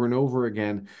over and over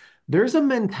again. There's a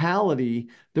mentality,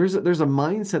 there's a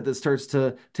mindset that starts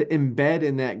to embed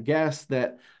in that guest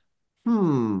that,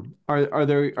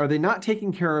 are they not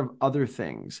taking care of other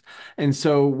things? And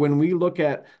so when we look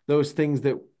at those things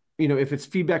that, if it's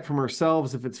feedback from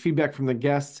ourselves, if it's feedback from the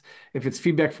guests, if it's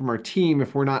feedback from our team,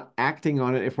 if we're not acting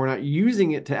on it, if we're not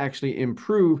using it to actually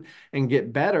improve and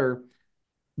get better,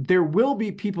 there will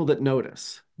be people that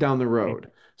notice down the road.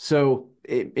 So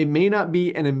it may not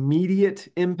be an immediate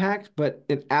impact, but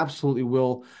it absolutely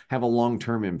will have a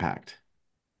long-term impact.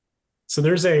 So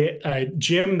there's a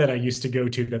gym that I used to go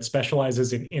to that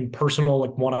specializes in personal,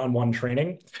 like, one-on-one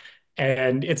training.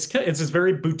 And it's this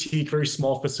very boutique, very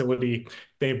small facility.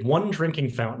 They have one drinking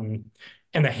fountain,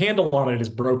 and the handle on it is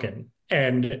broken.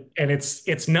 And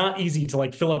it's not easy to,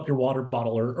 like, fill up your water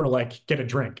bottle or like get a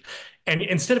drink. And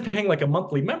instead of paying like a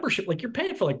monthly membership, like, you're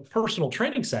paying for like personal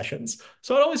training sessions.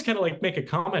 So I'd always kind of like make a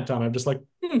comment on it. I'm just like,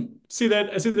 see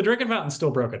that? I see the drinking fountain's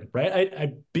still broken, right?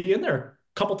 I'd be in there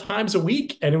a couple times a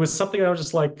week, and it was something I was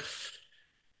just like,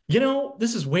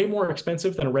 this is way more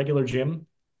expensive than a regular gym.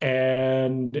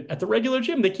 And at the regular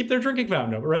gym, they keep their drinking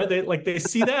fountain open, right? They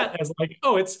see that as like,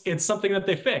 oh, it's something that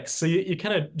they fix. So you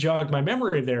kind of jogged my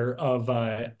memory there of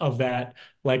that,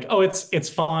 like, oh, it's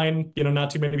fine. Not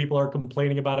too many people are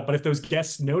complaining about it. But if those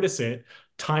guests notice it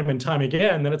time and time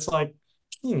again, then it's like,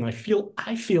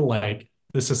 I feel like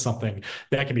this is something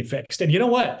that can be fixed. And you know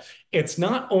what? It's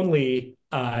not only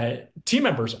uh, team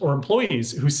members or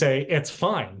employees who say it's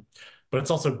fine, but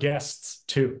it's also guests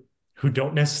too who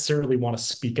don't necessarily want to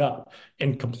speak up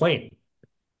and complain.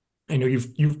 I know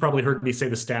you've probably heard me say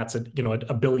the stats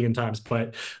a billion times,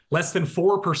 but less than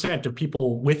 4% of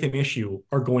people with an issue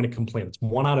are going to complain. It's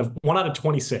one out of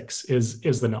 26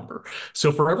 is the number.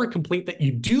 So for every complaint that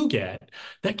you do get,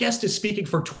 that guest is speaking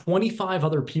for 25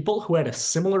 other people who had a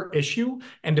similar issue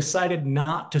and decided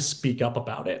not to speak up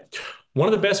about it. One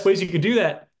of the best ways you can do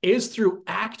that is through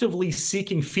actively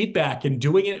seeking feedback and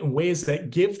doing it in ways that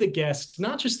give the guest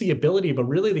not just the ability, but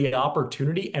really the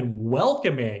opportunity and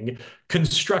welcoming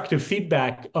constructive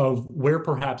feedback of where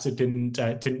perhaps it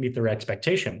didn't meet their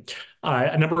expectation.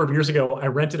 A number of years ago, I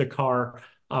rented a car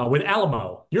with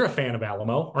Alamo. You're a fan of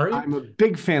Alamo, aren't you? I'm a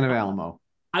big fan of Alamo.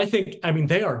 I mean,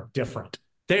 they are different.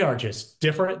 They are just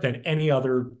different than any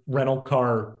other rental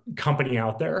car company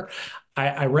out there.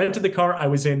 I rented the car. I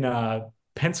was in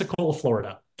Pensacola,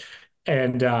 Florida,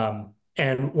 and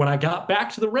when I got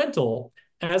back to the rental,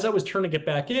 as I was turning it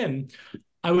back in,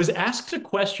 I was asked a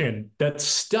question that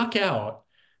stuck out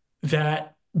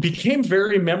that became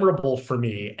very memorable for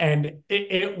me, and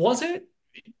it wasn't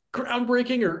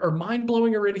groundbreaking or mind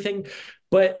blowing or anything,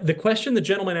 but the question the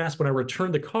gentleman asked when I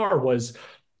returned the car was,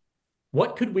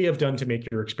 "What could we have done to make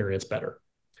your experience better?"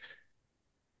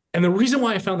 And the reason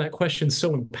why I found that question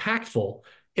so impactful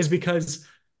is because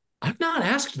I'm not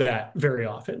asked that very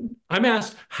often. I'm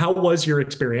asked, "How was your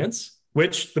experience?"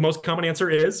 Which the most common answer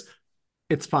is,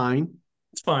 It's fine.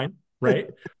 "It's fine," right?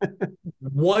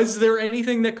 Was there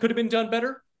anything that could have been done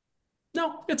better?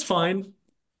 No, it's fine.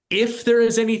 If there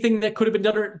is anything that could have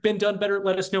been done better,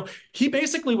 let us know. He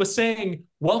basically was saying,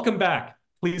 "Welcome back.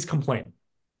 Please complain.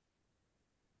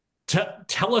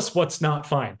 Tell us what's not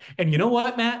fine." And you know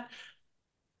what, Matt?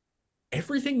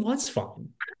 Everything was fine.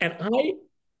 And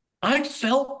I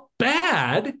felt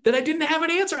bad that I didn't have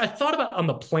an answer. I thought about on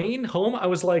the plane home. I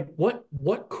was like,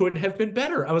 what could have been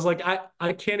better? I was like,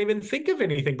 I can't even think of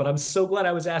anything, but I'm so glad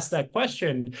I was asked that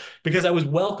question because I was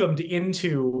welcomed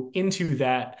into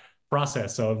that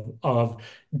process of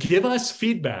give us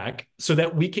feedback so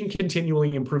that we can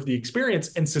continually improve the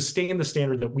experience and sustain the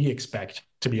standard that we expect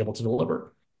to be able to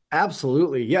deliver.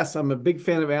 Absolutely. Yes, I'm a big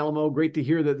fan of Alamo. Great to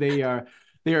hear that they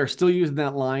are still using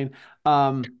that line.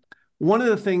 One of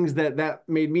the things that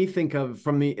made me think of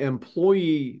from the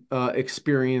employee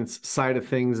experience side of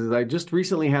things is I just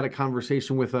recently had a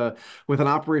conversation with an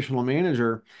operational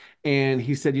manager, and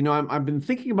he said, I've been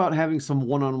thinking about having some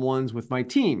one-on-ones with my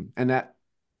team, and that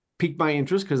piqued my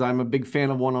interest because I'm a big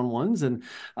fan of one-on-ones, and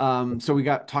so we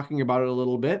got talking about it a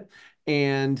little bit,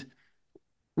 and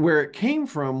where it came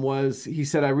from was he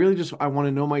said, I want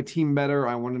to know my team better.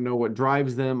 I want to know what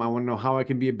drives them. I want to know how I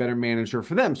can be a better manager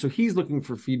for them. So he's looking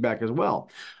for feedback as well.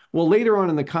 Well, later on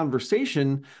in the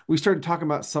conversation, we started talking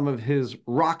about some of his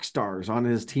rock stars on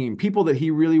his team, people that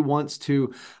he really wants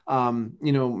to,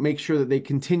 make sure that they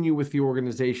continue with the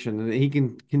organization and that he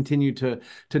can continue to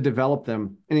develop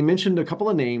them. And he mentioned a couple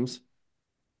of names.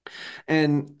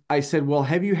 And I said, well,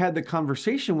 have you had the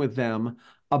conversation with them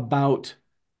about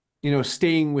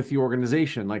staying with the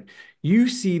organization? Like, you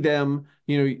see them,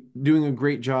 doing a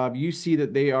great job. You see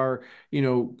that they are,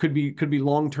 could be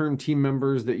long-term team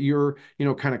members that you're,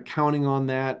 kind of counting on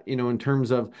that, in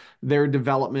terms of their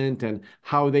development and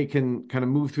how they can kind of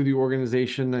move through the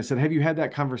organization. I said, have you had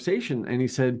that conversation? And he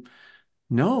said,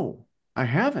 no, I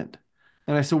haven't.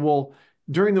 And I said, well,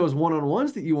 during those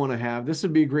one-on-ones that you want to have, this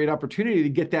would be a great opportunity to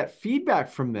get that feedback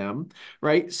from them,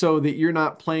 right? So that you're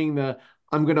not playing the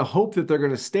I'm going to hope that they're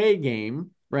going to stay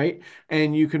game, right?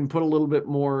 And you can put a little bit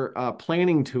more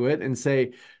planning to it and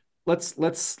say, let's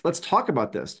talk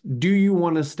about this. Do you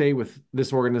want to stay with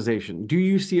this organization? Do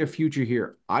you see a future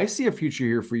here? I see a future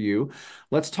here for you.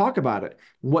 Let's talk about it.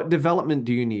 What development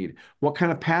do you need? What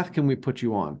kind of path can we put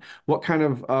you on? What kind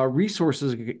of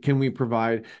resources can we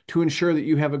provide to ensure that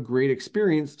you have a great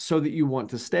experience so that you want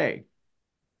to stay?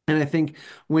 And I think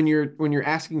when you're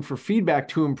asking for feedback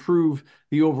to improve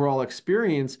the overall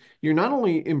experience, you're not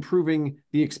only improving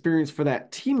the experience for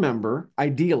that team member,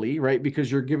 ideally, right?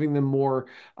 Because you're giving them more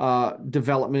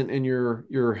development and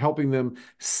you're helping them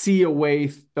see a way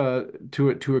to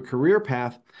a career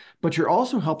path, but you're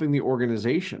also helping the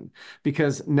organization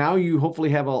because now you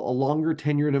hopefully have a longer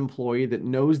tenured employee that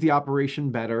knows the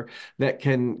operation better, that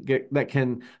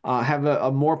can have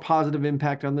a more positive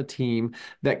impact on the team,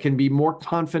 that can be more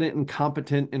confident and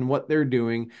competent in what they're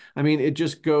doing. I mean, it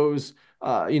just goes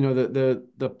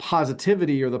the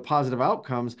positivity or the positive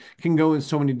outcomes can go in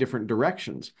so many different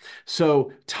directions.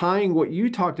 So tying what you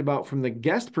talked about from the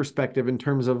guest perspective in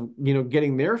terms of,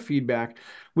 getting their feedback,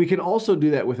 we can also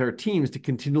do that with our teams to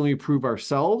continually improve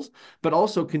ourselves, but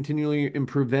also continually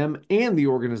improve them and the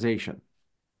organization.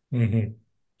 Mhm.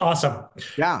 Awesome.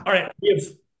 Yeah. All right, we have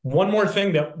one more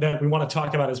thing that we want to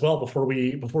talk about as well before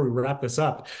we wrap this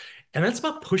up, and that's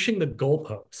about pushing the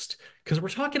goalpost. Because we're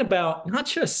talking about not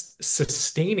just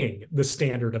sustaining the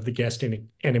standard of the guest and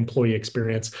employee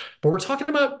experience, but we're talking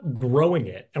about growing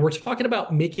it, and we're talking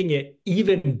about making it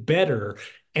even better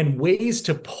and ways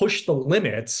to push the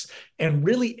limits and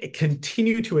really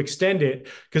continue to extend it.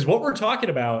 Because what we're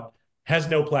talking about has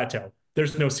no plateau.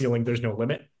 There's no ceiling. There's no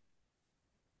limit.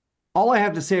 All I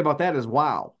have to say about that is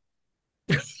wow.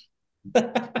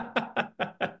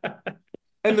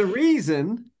 And the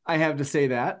reason I have to say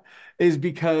that is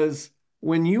because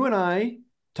when you and I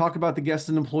talk about the guest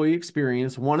and employee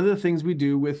experience, one of the things we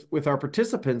do with our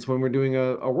participants when we're doing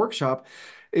a workshop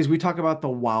is we talk about the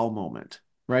wow moment,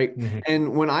 right? Mhm.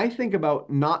 And when I think about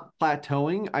not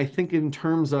plateauing, I think in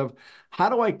terms of how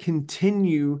do I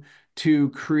continue to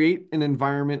create an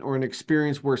environment or an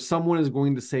experience where someone is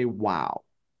going to say wow,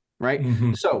 right?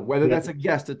 Mhm. So whether Yep. that's a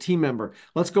guest, a team member,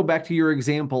 let's go back to your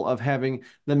example of having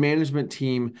the management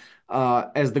team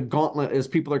as the gauntlet as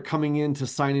people are coming in to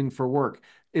sign in for work.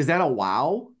 Is that a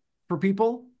wow for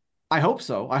people? I hope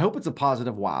so. I hope it's a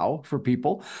positive wow for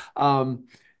people. Um,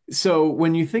 so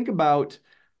when you think about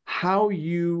how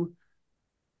you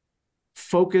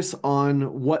focus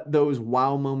on what those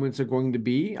wow moments are going to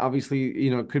be, obviously,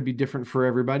 it could be different for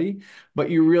everybody, but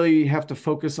you really have to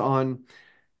focus on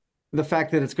the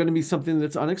fact that it's going to be something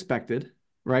that's unexpected,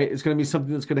 right? It's going to be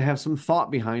something that's going to have some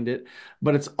thought behind it,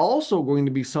 but it's also going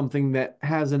to be something that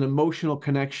has an emotional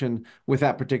connection with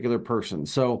that particular person.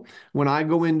 So when I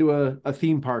go into a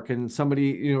theme park and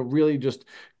somebody, really just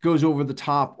goes over the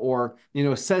top or,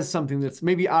 says something that's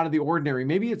maybe out of the ordinary,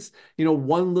 maybe it's,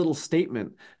 one little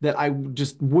statement that I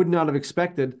just would not have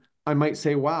expected. I might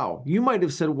say, wow. You might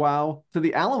have said wow to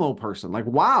the Alamo person, like,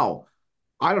 wow,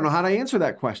 I don't know how to answer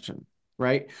that question,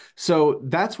 right? So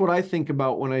that's what I think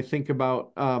about when I think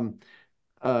about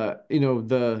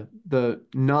the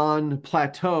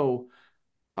non-plateau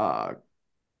uh,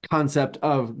 concept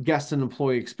of guest and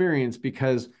employee experience.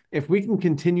 Because if we can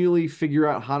continually figure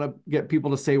out how to get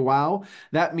people to say wow,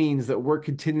 that means that we're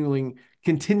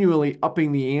continually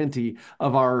upping the ante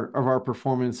of our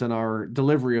performance and our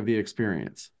delivery of the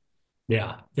experience.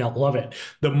 Yeah, yeah, love it.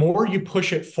 The more you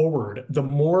push it forward, the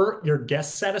more your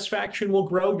guest satisfaction will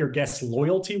grow, your guest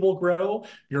loyalty will grow,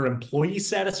 your employee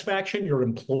satisfaction, your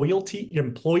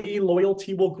employee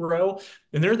loyalty will grow.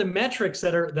 And they're the metrics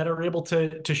that are able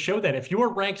to show that. If you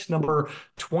are ranked number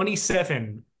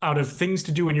 27 out of things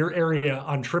to do in your area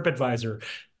on TripAdvisor,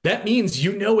 that means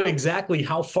you know exactly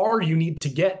how far you need to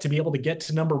get to be able to get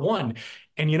to number one.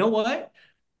 And you know what?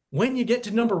 When you get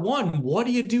to number one, what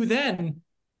do you do then?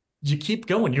 You keep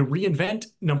going. You reinvent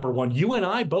number one. You and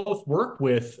I both work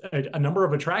with a number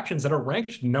of attractions that are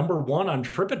ranked number one on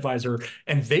TripAdvisor,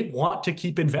 and they want to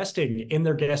keep investing in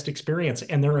their guest experience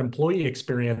and their employee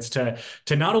experience to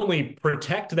not only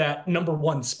protect that number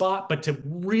one spot, but to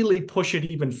really push it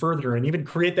even further and even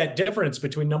create that difference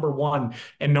between number one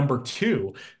and number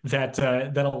two that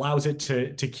allows it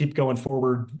to keep going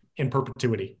forward in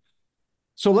perpetuity.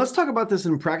 So let's talk about this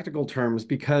in practical terms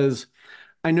because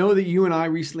I know that you and I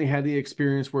recently had the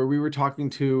experience where we were talking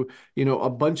to, a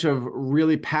bunch of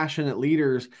really passionate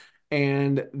leaders,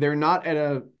 and they're not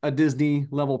at a Disney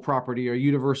level property or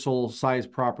Universal size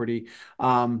property.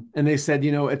 And they said,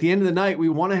 at the end of the night, we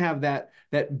want to have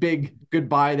that big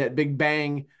goodbye, that big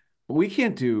bang. But we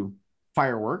can't do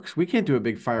fireworks. We can't do a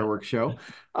big fireworks show.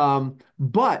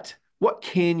 But what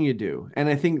can you do? And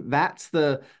I think that's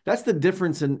the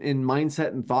difference in mindset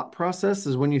and thought process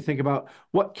is when you think about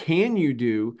what can you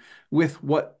do with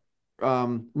what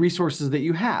resources that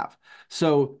you have.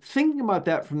 So thinking about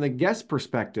that from the guest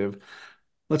perspective,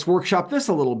 let's workshop this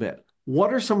a little bit.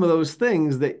 What are some of those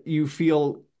things that you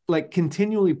feel like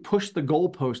continually push the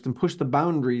goalpost and push the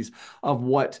boundaries of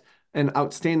what an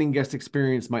outstanding guest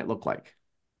experience might look like?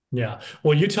 Yeah.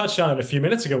 Well, you touched on it a few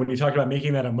minutes ago when you talked about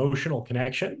making that emotional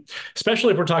connection,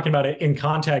 especially if we're talking about it in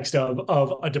context of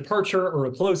a departure or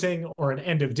a closing or an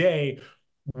end of day.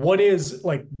 What is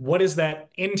that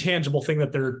intangible thing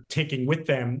that they're taking with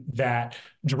them that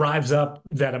drives up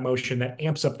that emotion, that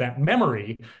amps up that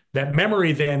memory? That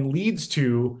memory then leads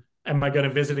to, am I going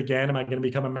to visit again? Am I going to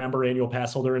become a member annual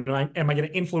pass holder? And am I going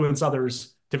to influence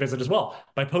others to visit as well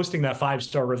by posting that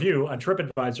 5-star review on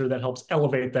TripAdvisor that helps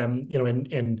elevate them,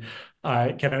 in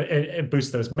kind of and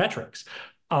boost those metrics.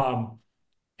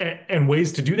 And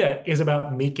ways to do that is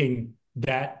about making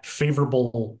that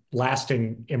favorable,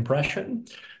 lasting impression.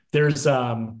 There's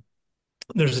um,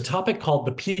 there's a topic called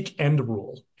the peak end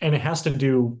rule, and it has to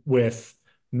do with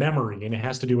memory, and it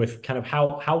has to do with kind of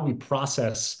how we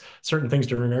process certain things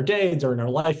during our day, during our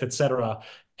life, et cetera.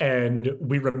 And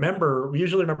we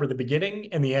usually remember the beginning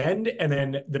and the end, and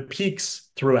then the peaks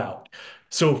throughout.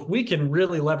 So if we can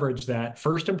really leverage that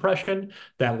first impression,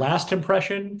 that last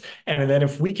impression, and then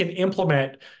if we can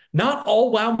implement not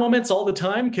all wow moments all the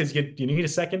time, because you need a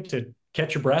second to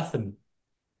catch your breath and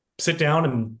sit down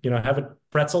and have a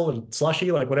pretzel and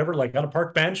slushy, like whatever, like on a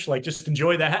park bench, like just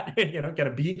enjoy that. Got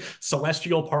to be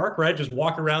celestial park, right? Just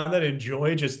walk around that,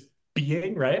 enjoy just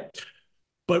being, right?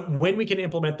 But when we can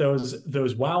implement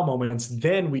those wow moments,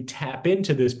 then we tap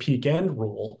into this peak end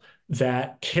rule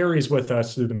that carries with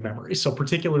us through the memory. So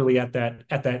particularly at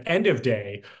that end of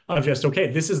day of just,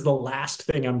 okay, this is the last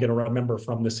thing I'm going to remember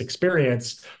from this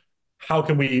experience. How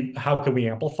can we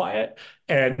amplify it?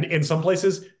 And in some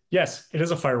places, yes, it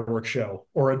is a fireworks show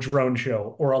or a drone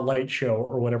show or a light show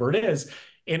or whatever it is.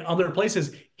 In other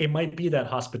places, it might be that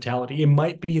hospitality. It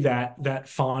might be that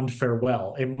fond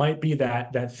farewell. It might be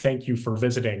that thank you for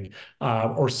visiting,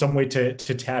 or some way to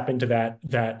tap into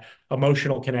that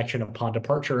emotional connection upon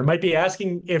departure. It might be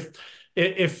asking if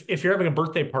you're having a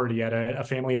birthday party at a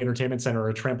family entertainment center or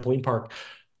a trampoline park,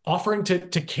 offering to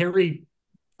carry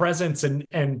presents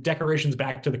and decorations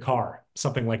back to the car,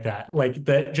 something like that. Like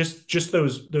that, just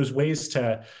those ways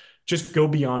to just go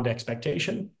beyond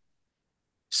expectation.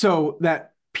 So that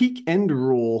peak end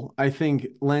rule, I think,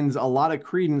 lends a lot of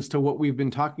credence to what we've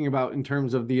been talking about in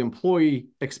terms of the employee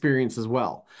experience as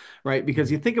well, right?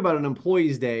 Because you think about an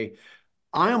employee's day,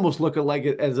 I almost look at like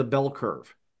it as a bell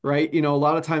curve, right? A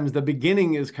lot of times the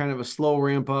beginning is kind of a slow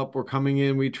ramp up. We're coming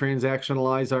in, we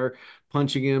transactionalize our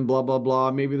punching in, blah, blah,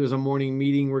 blah. Maybe there's a morning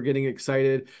meeting, we're getting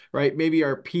excited, right? Maybe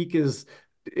our peak is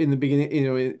in the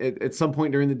beginning, at some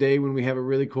point during the day when we have a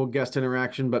really cool guest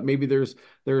interaction, but maybe there's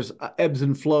ebbs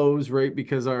and flows, right?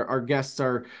 Because our guests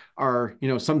are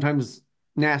sometimes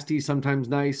nasty, sometimes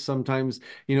nice, sometimes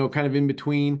kind of in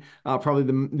between. Probably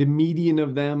the median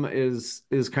of them is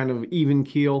kind of even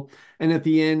keel, and at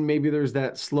the end maybe there's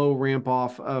that slow ramp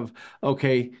off of,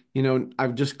 okay,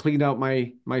 I've just cleaned out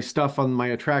my stuff on my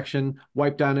attraction,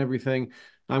 wiped down everything.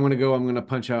 I'm going to go. I'm going to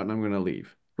punch out and I'm going to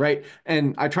leave. Right.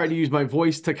 And I try to use my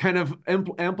voice to kind of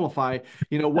amplify,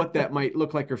 what that might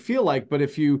look like or feel like. But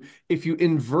if you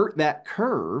invert that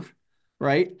curve,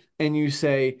 right, and you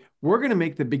say, we're going to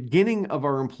make the beginning of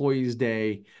our employees'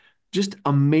 day just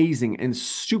amazing and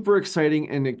super exciting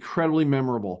and incredibly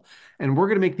memorable. And we're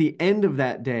going to make the end of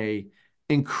that day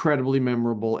incredibly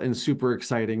memorable and super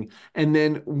exciting. And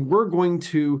then we're going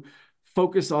to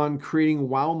focus on creating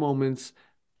wow moments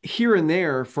here and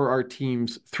there for our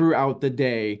teams throughout the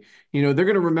day. They're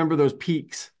going to remember those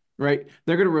peaks, right?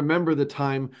 They're going to remember the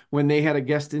time when they had a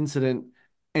guest incident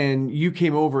and you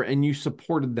came over and you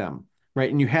supported them, right?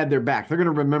 And you had their back. They're going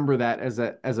to remember that as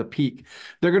a peak.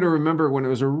 They're going to remember when it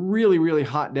was a really, really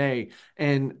hot day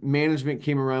and management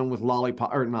came around with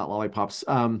lollipop or not lollipops,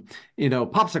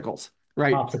 popsicles,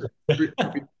 right? Popsicle.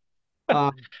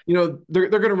 They're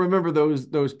going to remember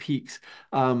those peaks.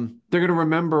 They're going to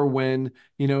remember when,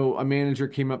 a manager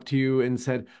came up to you and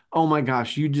said, "Oh my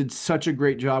gosh, you did such a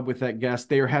great job with that guest.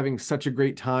 They are having such a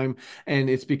great time. And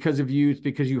it's because of you. It's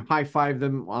because you high-fived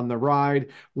them on the ride,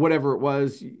 whatever it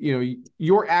was.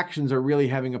 Your actions are really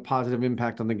having a positive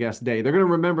impact on the guest day." They're going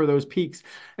to remember those peaks.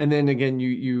 And then again,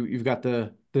 you've got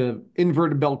the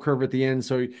inverted bell curve at the end.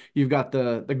 So you've got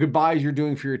the goodbyes you're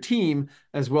doing for your team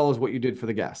as well as what you did for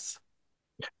the guests.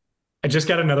 I just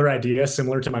got another idea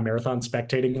similar to my marathon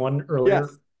spectating one Yes. earlier.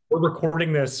 We're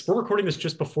recording this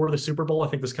just before the Super Bowl. I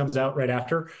think this comes out right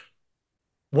after.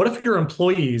 What if your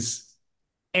employees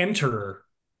enter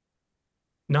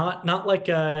not like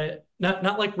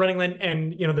running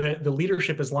and the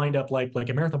leadership is lined up like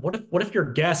a marathon. What if your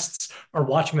guests are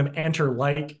watching them enter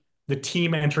like the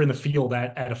team entering the field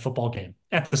at a football game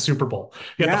at the Super Bowl?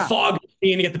 You got the Yeah. fog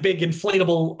machine, you get the big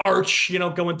inflatable arch,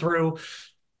 going through.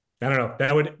 I don't know.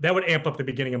 That would amp up the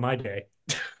beginning of my day.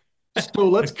 So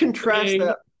let's The contrast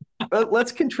cooking. that.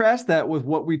 Let's contrast that with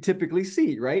what we typically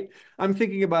see, right? I'm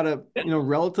thinking about a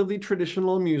relatively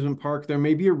traditional amusement park. There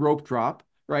may be a rope drop,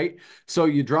 right? So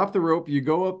you drop the rope, you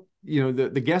go up,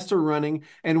 the guests are running,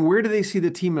 and where do they see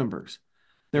the team members?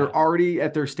 They're Yeah. already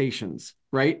at their stations,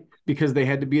 right? Because they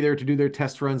had to be there to do their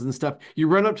test runs and stuff. You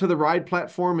run up to the ride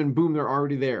platform and boom, they're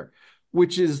already there,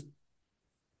 which is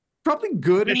Probably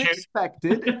good and Efficient.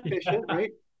 expected, efficient, Yeah.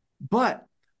 right? But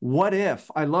what if,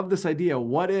 I love this idea,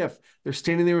 what if they're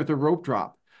standing there with the rope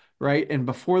drop, right? And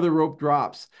before the rope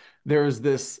drops, there's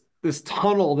this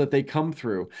tunnel that they come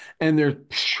through, and there's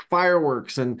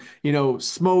fireworks and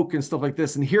smoke and stuff like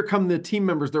this. And here come the team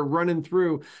members, they're running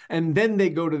through, and then they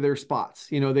go to their spots.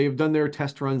 They've done their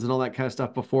test runs and all that kind of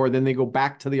stuff before. Then they go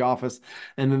back to the office,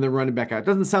 and then they're running back out. It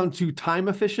doesn't sound too time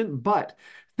efficient, but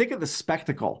think of the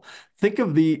spectacle. Think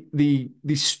of the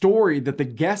story that the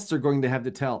guests are going to have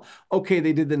to tell. Okay,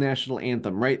 they did the national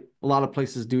anthem, right? A lot of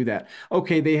places do that.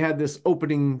 Okay, they had this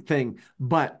opening thing,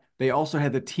 but they also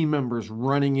had the team members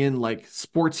running in like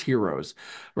sports heroes,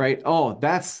 right? Oh,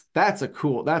 that's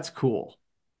cool. That's cool.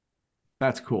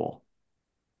 That's cool.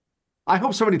 I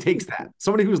hope somebody takes that.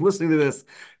 Somebody who's listening to this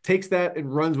takes that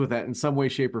and runs with that in some way,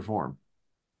 shape, or form.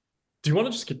 Do you want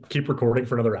to just keep recording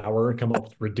for another hour and come up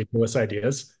with ridiculous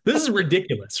ideas? This is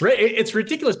ridiculous, right? It's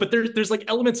ridiculous, but there's like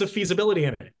elements of feasibility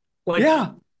in it. Like,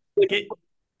 Yeah. like it,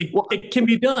 it, Well, it can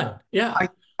be done. Yeah.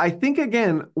 I think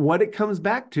again, what it comes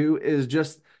back to is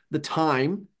just the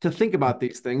time to think about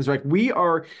these things. Like we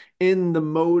are in the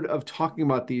mode of talking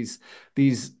about these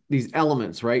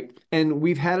elements, right? And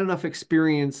we've had enough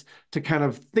experience to kind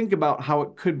of think about how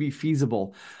it could be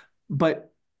feasible.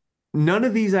 But none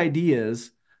of these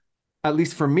ideas, at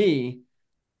least for me,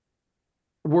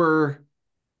 were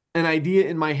an idea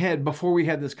in my head before we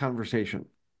had this conversation.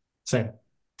 Same.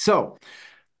 So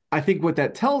I think what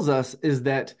that tells us is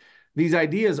that these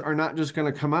ideas are not just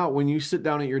going to come out when you sit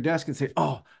down at your desk and say,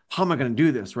 oh, how am I going to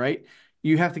do this, right?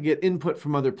 You have to get input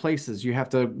from other places. You have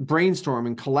to brainstorm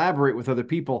and collaborate with other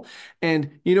people.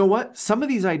 And you know what? Some of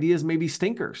these ideas may be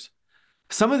stinkers.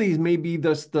 Some of these may be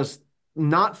the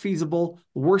not feasible,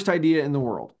 worst idea in the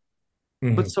world.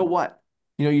 But Mhm. so what?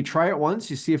 You try it once,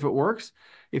 you see if it works.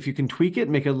 If you can tweak it,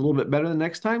 make it a little bit better the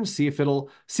next time, see if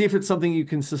it's something you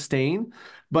can sustain.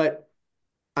 But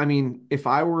I mean, if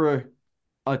I were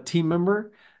a team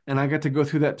member and I got to go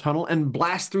through that tunnel and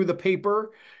blast through the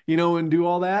paper, and do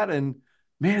all that, and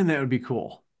man, that would be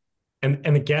cool. And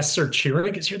the guests are cheering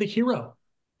because you're the hero.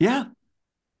 Yeah.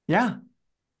 Yeah.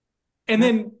 And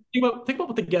then think about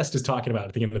what the guest is talking about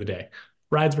at the end of the day.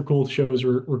 Rides were cool, shows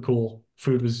were cool,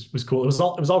 food was cool. It was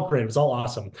all great. It was all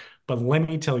awesome. But let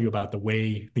me tell you about the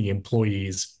way the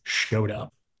employees showed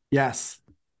up. Yes.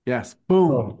 Yes.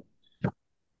 Boom. Oh,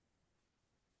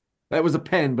 That was a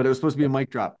pen, but it was supposed to be a mic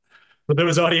drop. but there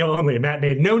was audio only. Matt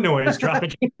made no noise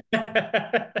dropping.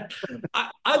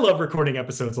 I love recording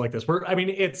episodes like this. I mean,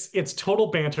 it's total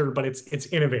banter, but it's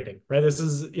innovating, right?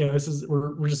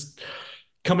 We're just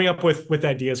coming up with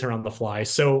ideas here on the fly.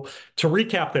 So to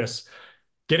recap this,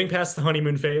 getting past the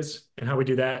honeymoon phase and how we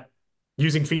do that,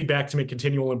 using feedback to make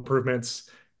continual improvements,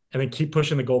 and then keep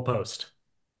pushing the goalpost.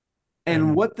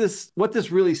 And what this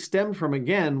really stemmed from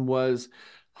again was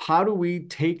how do we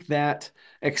take that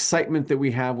excitement that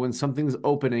we have when something's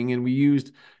opening, and we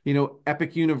used,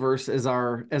 Epic Universe as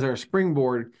our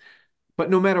springboard. But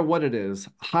no matter what it is,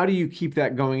 how do you keep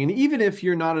that going? And even if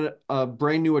you're not a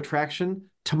brand new attraction,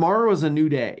 tomorrow is a new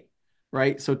day,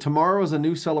 right? So tomorrow is a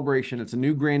new celebration. It's a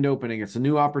new grand opening. It's a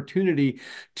new opportunity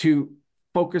to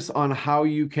focus on how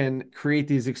you can create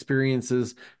these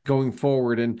experiences going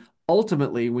forward. And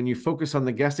ultimately, when you focus on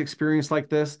the guest experience like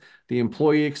this, the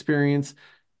employee experience,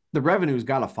 the revenue's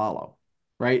got to follow,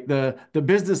 right? The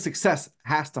business success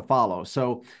has to follow.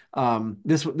 So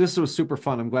this was super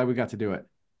fun. I'm glad we got to do it.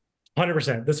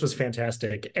 100%. This was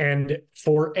fantastic. And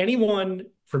for anyone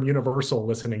from Universal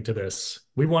listening to this,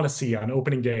 we want to see on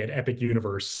opening day at Epic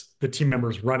Universe the team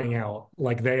members running out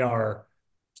like they are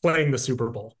playing the Super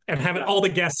Bowl and having all the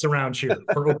guests around cheer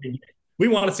for opening day. We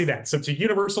want to see that. So to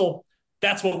Universal,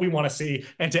 that's what we want to see.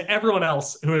 And to everyone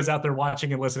else who is out there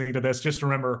watching and listening to this, just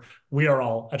remember, we are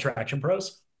all attraction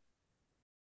pros.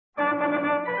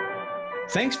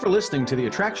 Thanks for listening to the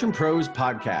Attraction Pros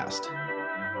podcast.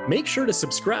 Make sure to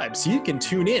subscribe so you can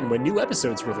tune in when new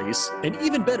episodes release, and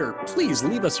even better, please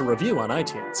leave us a review on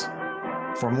iTunes.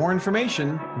 For more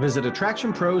information, visit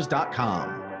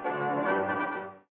attractionpros.com.